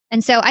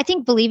 And so I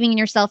think believing in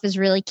yourself is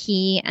really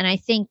key. And I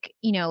think,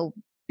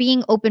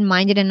 being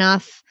open-minded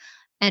enough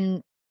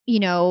and,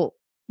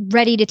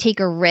 ready to take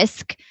a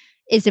risk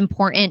is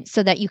important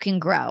so that you can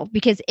grow.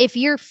 Because if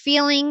you're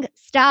feeling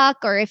stuck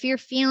or if you're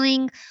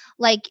feeling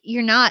like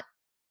you're not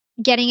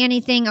getting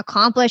anything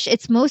accomplished,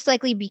 it's most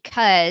likely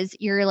because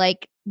you're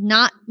like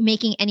not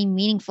making any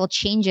meaningful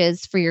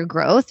changes for your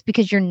growth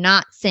because you're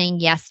not saying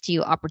yes to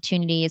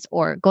opportunities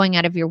or going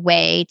out of your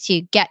way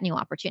to get new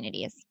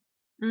opportunities.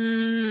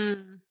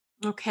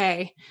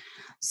 Okay.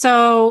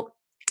 So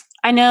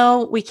I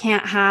know we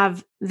can't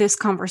have this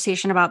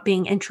conversation about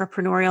being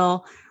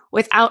entrepreneurial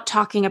without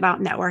talking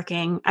about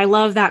networking. I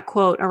love that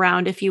quote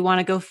around if you want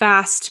to go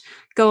fast,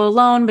 go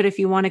alone, but if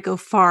you want to go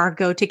far,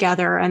 go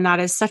together. And that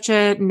is such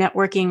a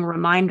networking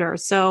reminder.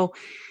 So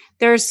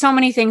there's so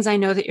many things I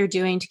know that you're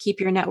doing to keep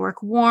your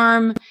network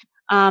warm.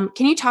 Can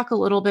you talk a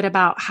little bit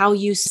about how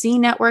you see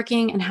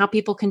networking and how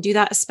people can do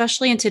that,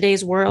 especially in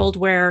today's world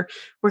where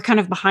we're kind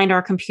of behind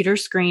our computer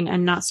screen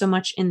and not so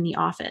much in the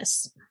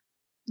office?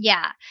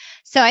 Yeah.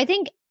 So I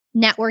think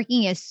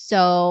networking is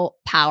so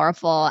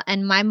powerful.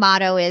 And my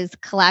motto is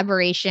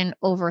collaboration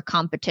over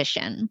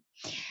competition.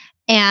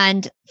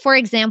 And for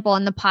example,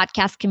 in the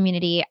podcast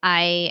community,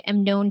 I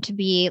am known to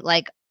be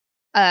like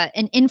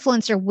an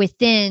influencer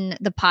within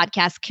the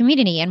podcast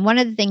community. And one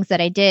of the things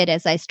that I did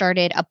is I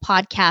started a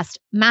podcast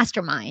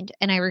mastermind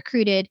and I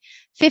recruited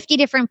 50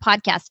 different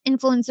podcast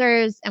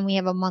influencers and we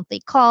have a monthly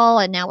call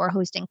and now we're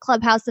hosting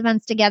Clubhouse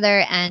events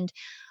together and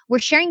we're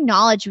sharing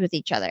knowledge with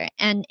each other.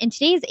 And in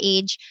today's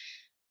age,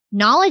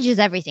 knowledge is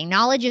everything.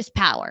 Knowledge is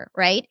power,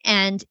 right?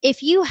 And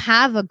if you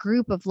have a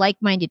group of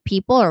like-minded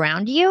people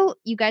around you,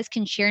 you guys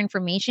can share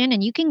information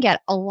and you can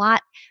get a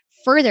lot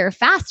further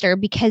faster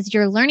because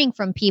you're learning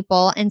from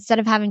people instead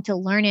of having to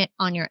learn it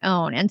on your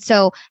own. And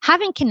so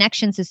having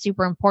connections is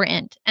super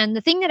important. And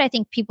the thing that I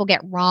think people get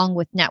wrong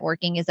with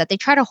networking is that they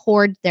try to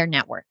hoard their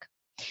network.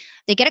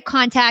 They get a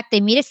contact, they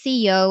meet a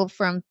CEO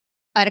from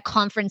at a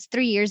conference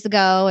 3 years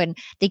ago and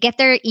they get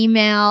their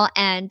email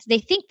and they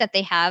think that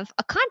they have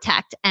a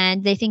contact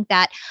and they think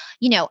that,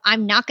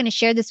 I'm not going to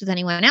share this with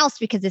anyone else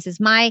because this is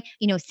my,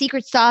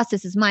 secret sauce.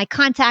 This is my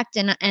contact.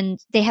 And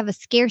they have a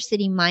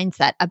scarcity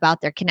mindset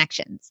about their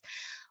connections.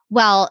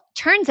 Well,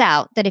 turns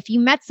out that if you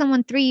met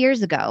someone 3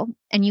 years ago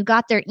and you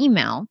got their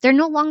email, they're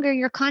no longer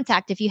your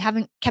contact if you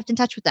haven't kept in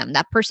touch with them.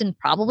 That person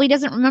probably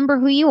doesn't remember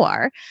who you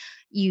are.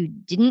 You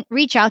didn't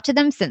reach out to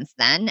them since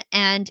then.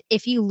 And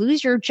if you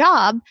lose your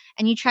job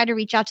and you try to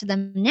reach out to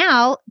them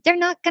now, they're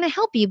not going to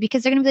help you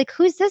because they're going to be like,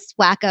 who's this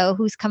wacko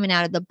who's coming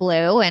out of the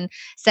blue and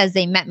says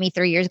they met me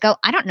 3 years ago?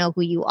 I don't know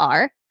who you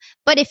are.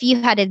 But if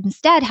you had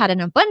instead had an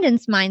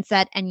abundance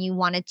mindset and you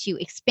wanted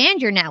to expand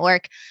your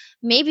network,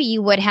 maybe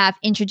you would have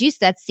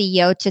introduced that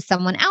CEO to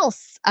someone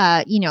else,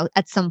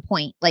 at some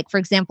point. Like, for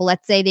example,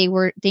 let's say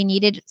they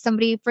needed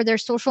somebody for their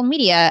social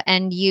media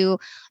and you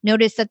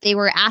noticed that they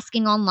were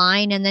asking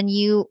online and then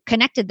you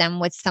connected them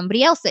with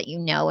somebody else that you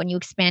know and you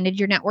expanded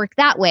your network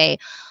that way.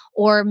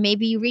 Or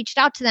maybe you reached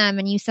out to them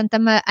and you sent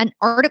them an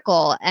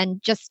article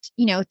and just,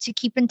 to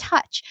keep in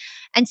touch.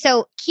 And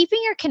so keeping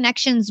your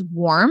connections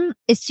warm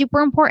is super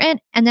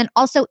important. And then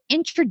also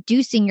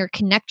introducing your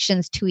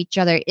connections to each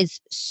other is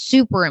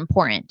super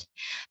important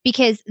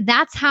because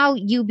that's how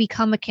you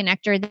become a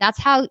connector. That's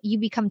how you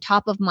become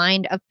top of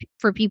mind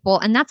for people.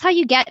 And that's how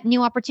you get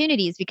new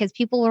opportunities because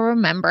people will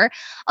remember,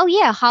 oh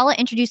yeah, Hala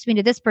introduced me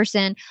to this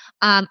person.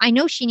 I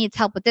know she needs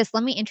help with this.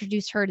 Let me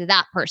introduce her to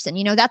that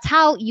person. That's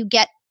how you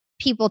get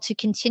people to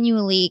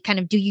continually kind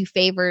of do you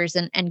favors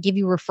and give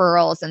you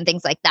referrals and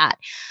things like that.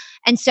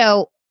 And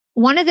so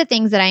one of the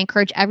things that I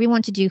encourage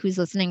everyone to do who's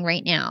listening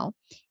right now,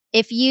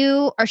 if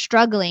you are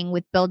struggling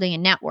with building a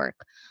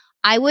network,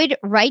 I would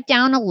write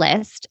down a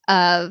list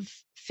of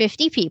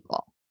 50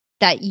 people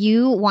that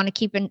you want to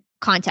keep in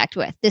contact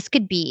with. This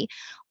could be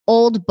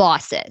old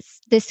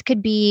bosses. This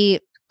could be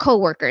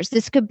coworkers.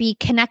 This could be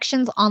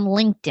connections on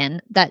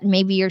LinkedIn that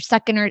maybe you're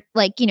second or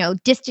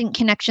distant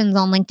connections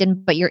on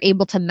LinkedIn, but you're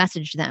able to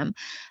message them.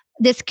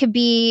 This could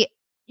be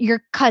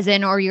your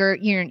cousin or your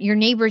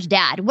neighbor's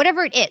dad,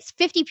 whatever it is,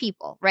 50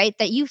 people, right?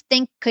 That you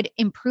think could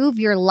improve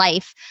your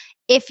life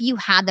if you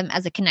had them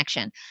as a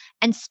connection,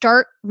 and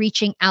start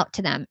reaching out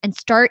to them and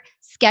start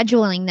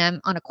scheduling them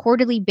on a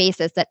quarterly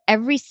basis that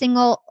every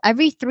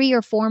 3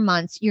 or 4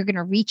 months, you're going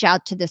to reach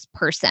out to this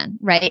person,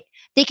 right?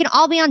 They can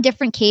all be on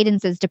different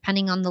cadences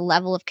depending on the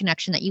level of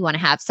connection that you want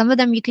to have. Some of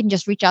them you can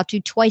just reach out to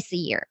twice a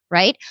year,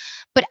 right?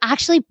 But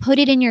actually put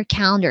it in your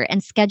calendar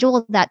and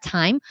schedule that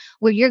time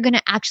where you're going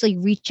to actually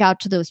reach out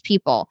to those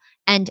people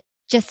and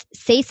just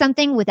say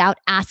something without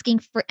asking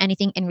for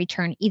anything in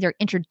return. Either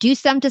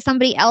introduce them to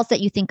somebody else that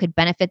you think could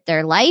benefit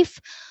their life,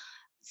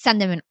 send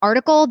them an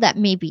article that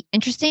may be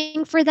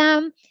interesting for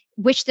them,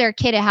 wish their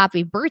kid a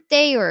happy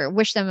birthday or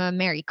wish them a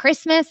Merry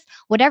Christmas,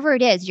 whatever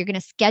it is, you're going to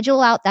schedule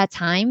out that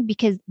time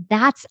because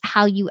that's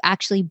how you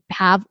actually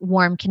have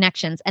warm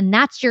connections. And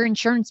that's your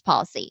insurance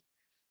policy.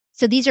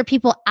 So these are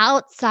people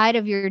outside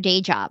of your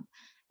day job.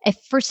 If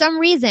for some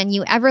reason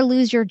you ever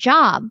lose your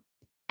job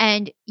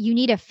and you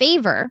need a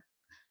favor,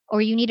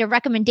 or you need a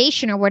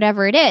recommendation or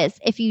whatever it is,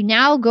 if you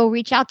now go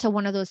reach out to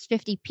one of those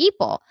 50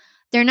 people,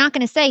 they're not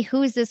going to say,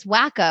 who's this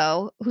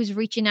wacko who's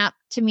reaching out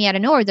to me out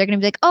of nowhere? They're going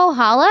to be like, oh,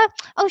 Hala,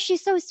 oh,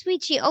 she's so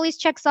sweet. She always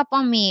checks up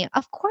on me.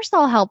 Of course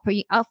I'll help her.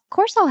 Of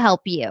course I'll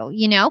help you,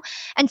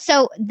 And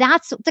so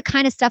that's the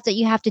kind of stuff that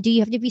you have to do. You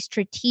have to be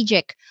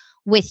strategic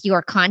with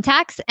your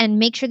contacts and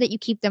make sure that you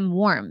keep them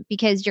warm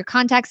because your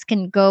contacts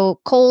can go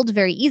cold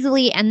very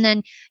easily. And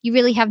then you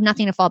really have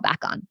nothing to fall back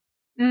on.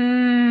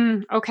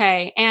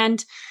 Okay.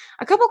 And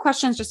a couple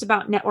questions just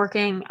about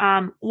networking.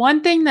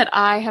 One thing that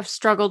I have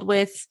struggled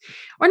with,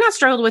 or not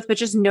struggled with, but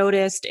just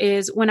noticed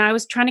is when I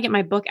was trying to get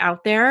my book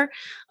out there,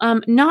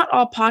 not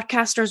all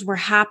podcasters were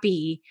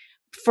happy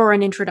for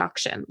an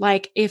introduction.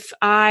 Like if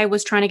I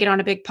was trying to get on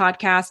a big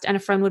podcast and a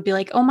friend would be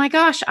like, oh my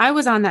gosh, I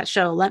was on that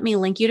show. Let me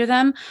link you to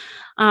them.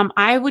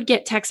 I would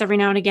get texts every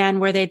now and again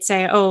where they'd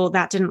say, oh,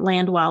 that didn't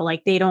land well.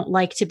 Like they don't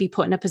like to be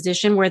put in a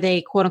position where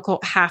they quote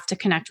unquote have to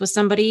connect with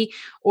somebody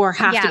or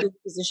have to be in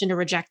a position to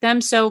reject them.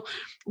 So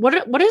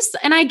what is,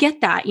 and I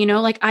get that,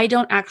 like I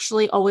don't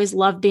actually always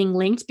love being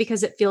linked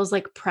because it feels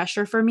like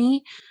pressure for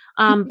me.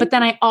 But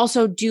then I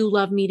also do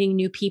love meeting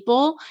new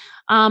people.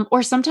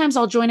 Or sometimes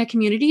I'll join a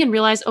community and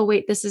realize, oh,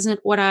 wait, this isn't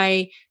what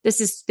this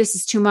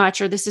is too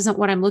much, or this isn't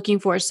what I'm looking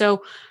for.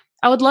 So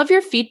I would love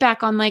your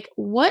feedback on like,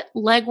 what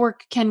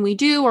legwork can we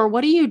do? Or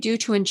what do you do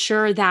to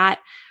ensure that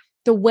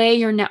the way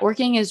your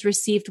networking is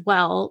received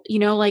well,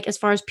 like as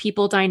far as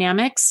people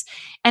dynamics,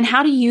 and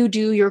how do you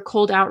do your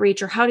cold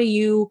outreach, or how do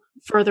you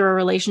further a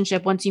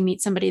relationship once you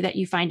meet somebody that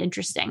you find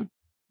interesting?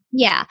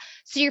 Yeah.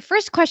 So your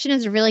first question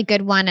is a really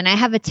good one. And I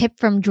have a tip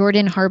from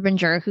Jordan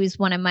Harbinger, who's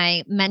one of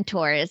my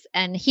mentors,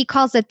 and he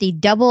calls it the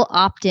double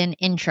opt-in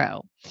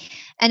intro.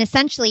 And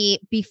essentially,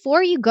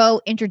 before you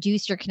go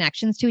introduce your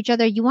connections to each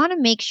other, you want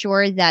to make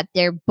sure that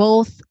they're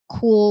both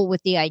cool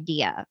with the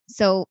idea.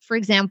 So for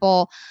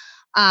example,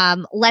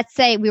 let's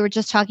say we were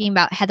just talking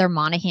about Heather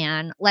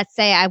Monahan. Let's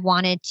say I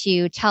wanted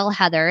to tell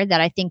Heather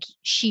that I think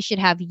she should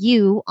have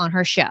you on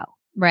her show,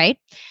 right?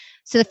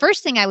 So the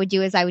first thing I would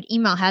do is I would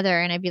email Heather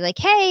and I'd be like,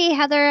 hey,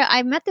 Heather,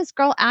 I met this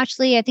girl,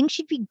 Ashley. I think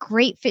she'd be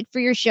great fit for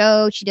your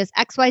show. She does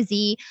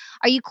XYZ.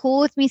 Are you cool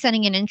with me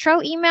sending an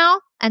intro email?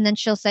 And then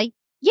she'll say,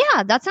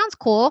 yeah, that sounds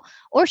cool.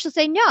 Or she'll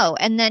say no.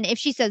 And then if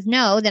she says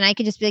no, then I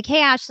could just be like,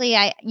 hey, Ashley,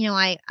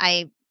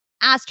 I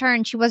asked her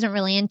and she wasn't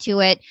really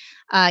into it.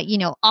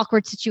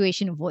 Awkward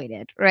situation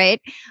avoided.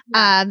 Right.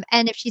 Yeah.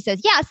 And if she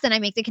says yes, then I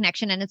make the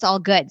connection and it's all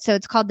good. So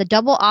it's called the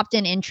double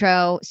opt-in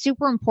intro.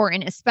 Super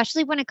important,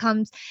 especially when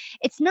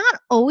it's not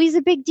always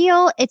a big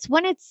deal. It's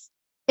when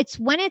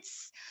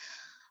it's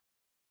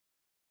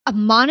a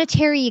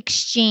monetary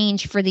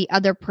exchange for the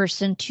other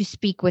person to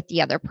speak with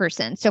the other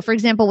person. So for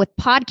example, with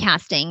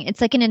podcasting,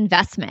 it's like an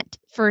investment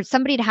for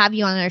somebody to have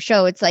you on their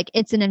show. It's like,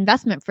 it's an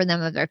investment for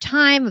them of their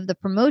time, of the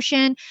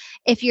promotion.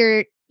 If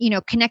you're,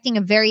 connecting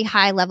a very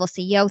high level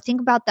CEO, think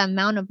about the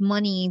amount of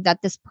money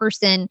that this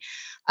person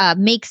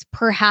makes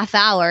per half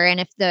hour.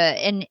 And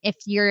if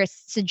you're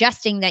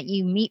suggesting that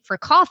you meet for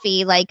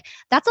coffee, like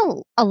that's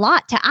a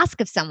lot to ask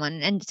of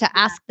someone and to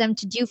ask them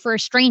to do for a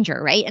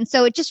stranger. Right. And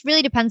so it just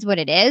really depends what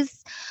it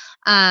is.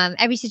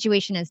 Every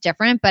situation is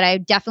different, but I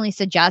definitely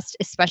suggest,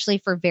 especially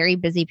for very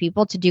busy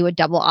people, to do a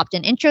double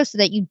opt-in intro so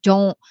that you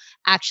don't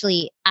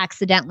actually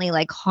accidentally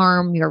like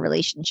harm your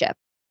relationship.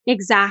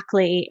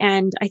 Exactly.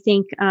 And I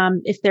think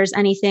if there's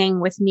anything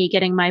with me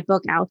getting my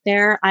book out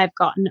there, I've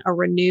gotten a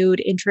renewed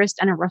interest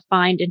and a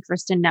refined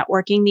interest in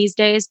networking these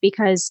days,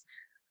 because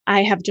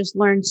I have just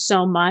learned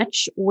so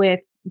much with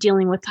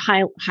dealing with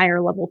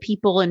higher level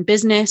people in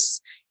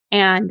business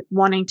and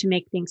wanting to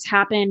make things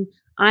happen.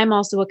 I'm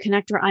also a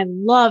connector. I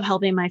love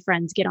helping my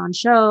friends get on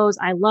shows.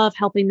 I love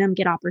helping them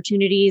get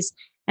opportunities.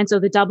 And so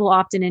the double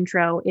opt-in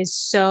intro is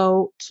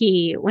so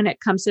key when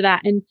it comes to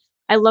that. And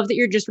I love that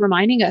you're just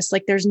reminding us,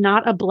 like, there's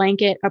not a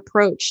blanket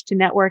approach to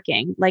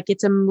networking. Like,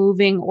 it's a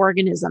moving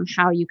organism,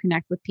 how you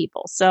connect with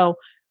people. So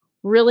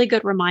really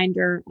good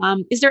reminder.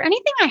 Is there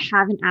anything I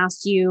haven't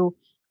asked you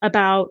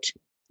about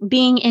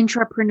being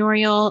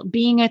intrapreneurial,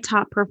 being a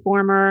top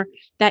performer,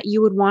 that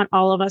you would want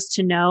all of us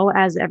to know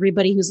as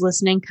everybody who's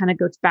listening kind of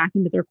goes back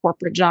into their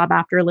corporate job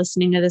after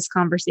listening to this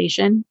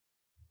conversation?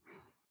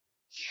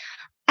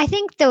 I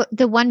think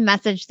the one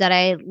message that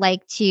I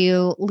like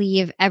to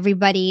leave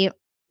everybody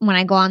when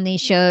I go on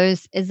these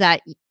shows is that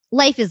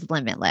life is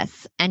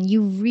limitless, and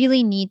you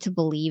really need to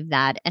believe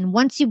that. And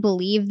once you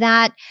believe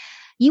that,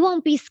 you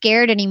won't be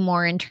scared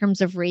anymore in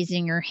terms of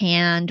raising your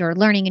hand or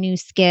learning a new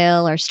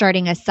skill or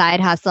starting a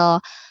side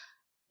hustle.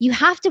 You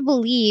have to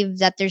believe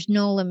that there's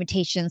no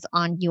limitations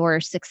on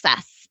your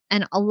success.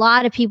 And a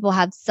lot of people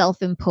have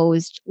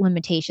self-imposed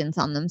limitations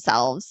on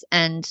themselves,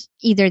 and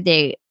either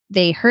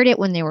they heard it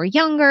when they were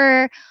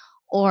younger,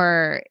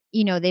 or,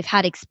 they've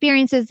had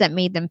experiences that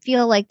made them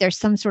feel like there's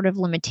some sort of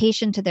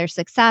limitation to their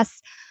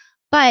success.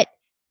 But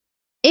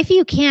if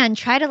you can,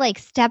 try to like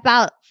step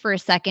out for a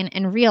second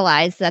and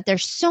realize that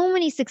there's so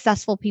many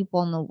successful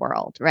people in the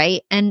world,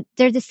 right? And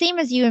they're the same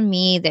as you and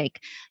me. Like,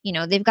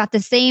 they've got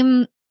the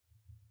same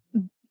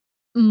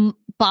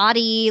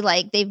body,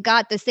 like they've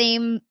got the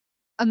same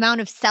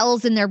amount of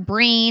cells in their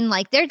brain.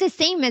 Like, they're the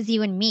same as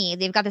you and me.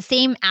 They've got the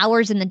same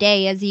hours in the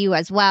day as you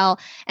as well.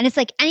 And it's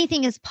like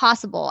anything is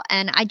possible.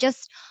 And I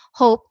just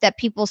hope that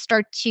people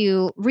start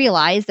to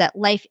realize that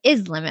life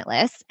is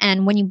limitless.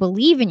 And when you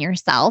believe in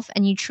yourself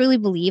and you truly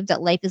believe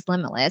that life is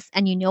limitless,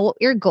 and you know what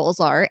your goals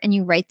are and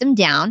you write them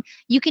down,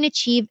 you can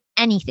achieve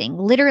anything,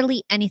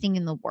 literally anything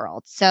in the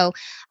world. So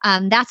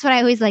that's what I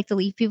always like to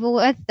leave people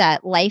with,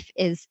 that life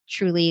is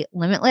truly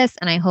limitless.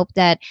 And I hope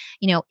that,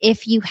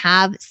 if you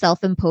have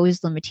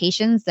self-imposed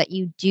limitations, that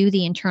you do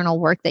the internal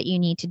work that you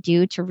need to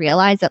do to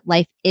realize that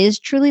life is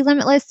truly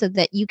limitless, so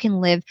that you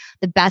can live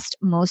the best,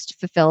 most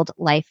fulfilled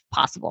life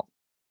possible.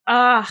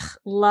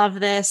 Love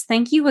this.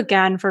 Thank you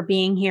again for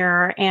being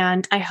here.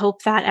 And I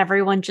hope that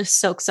everyone just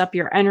soaks up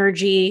your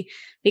energy,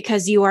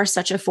 because you are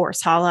such a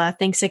force, Hala.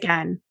 Thanks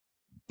again.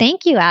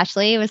 Thank you,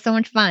 Ashley. It was so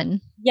much fun.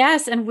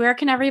 Yes. And where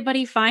can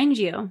everybody find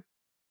you?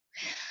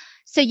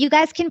 So you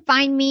guys can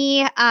find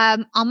me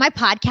on my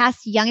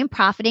podcast, Young and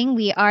Profiting.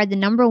 We are the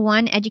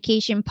 #1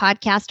 education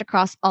podcast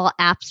across all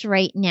apps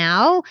right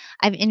now.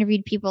 I've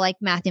interviewed people like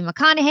Matthew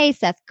McConaughey,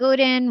 Seth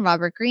Godin,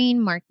 Robert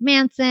Greene, Mark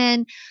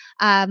Manson.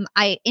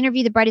 I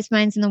interview the brightest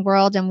minds in the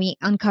world, and we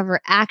uncover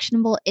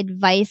actionable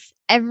advice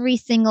every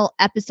single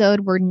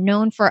episode. We're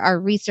known for our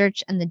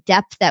research and the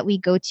depth that we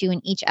go to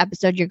in each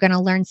episode. You're going to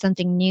learn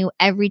something new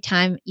every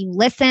time you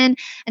listen.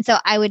 And so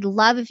I would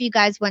love if you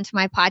guys went to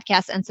my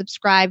podcast and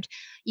subscribed.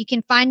 You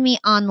can find me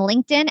on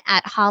LinkedIn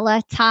at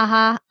Hala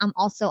Taha. I'm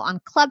also on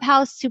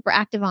Clubhouse, super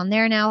active on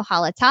there now,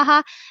 Hala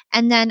Taha.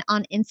 And then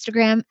on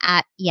Instagram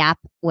at Yap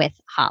with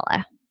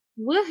Hala.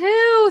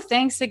 Woohoo!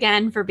 Thanks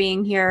again for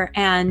being here,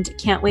 and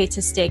can't wait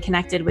to stay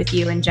connected with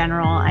you in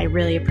general. I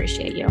really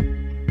appreciate you.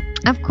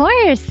 Of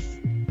course.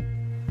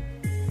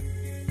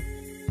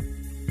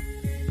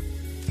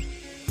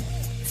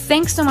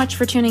 Thanks so much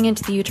for tuning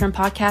into the U-Turn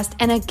podcast.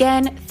 And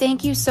again,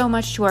 thank you so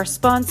much to our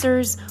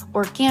sponsors,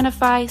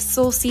 Organifi,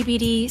 Soul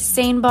CBD,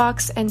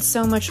 SaneBox, and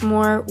so much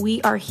more.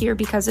 We are here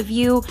because of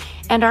you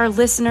and our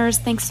listeners.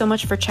 Thanks so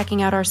much for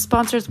checking out our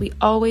sponsors. We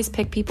always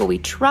pick people we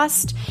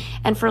trust,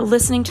 and for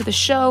listening to the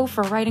show,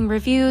 for writing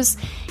reviews.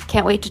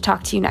 Can't wait to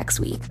talk to you next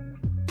week.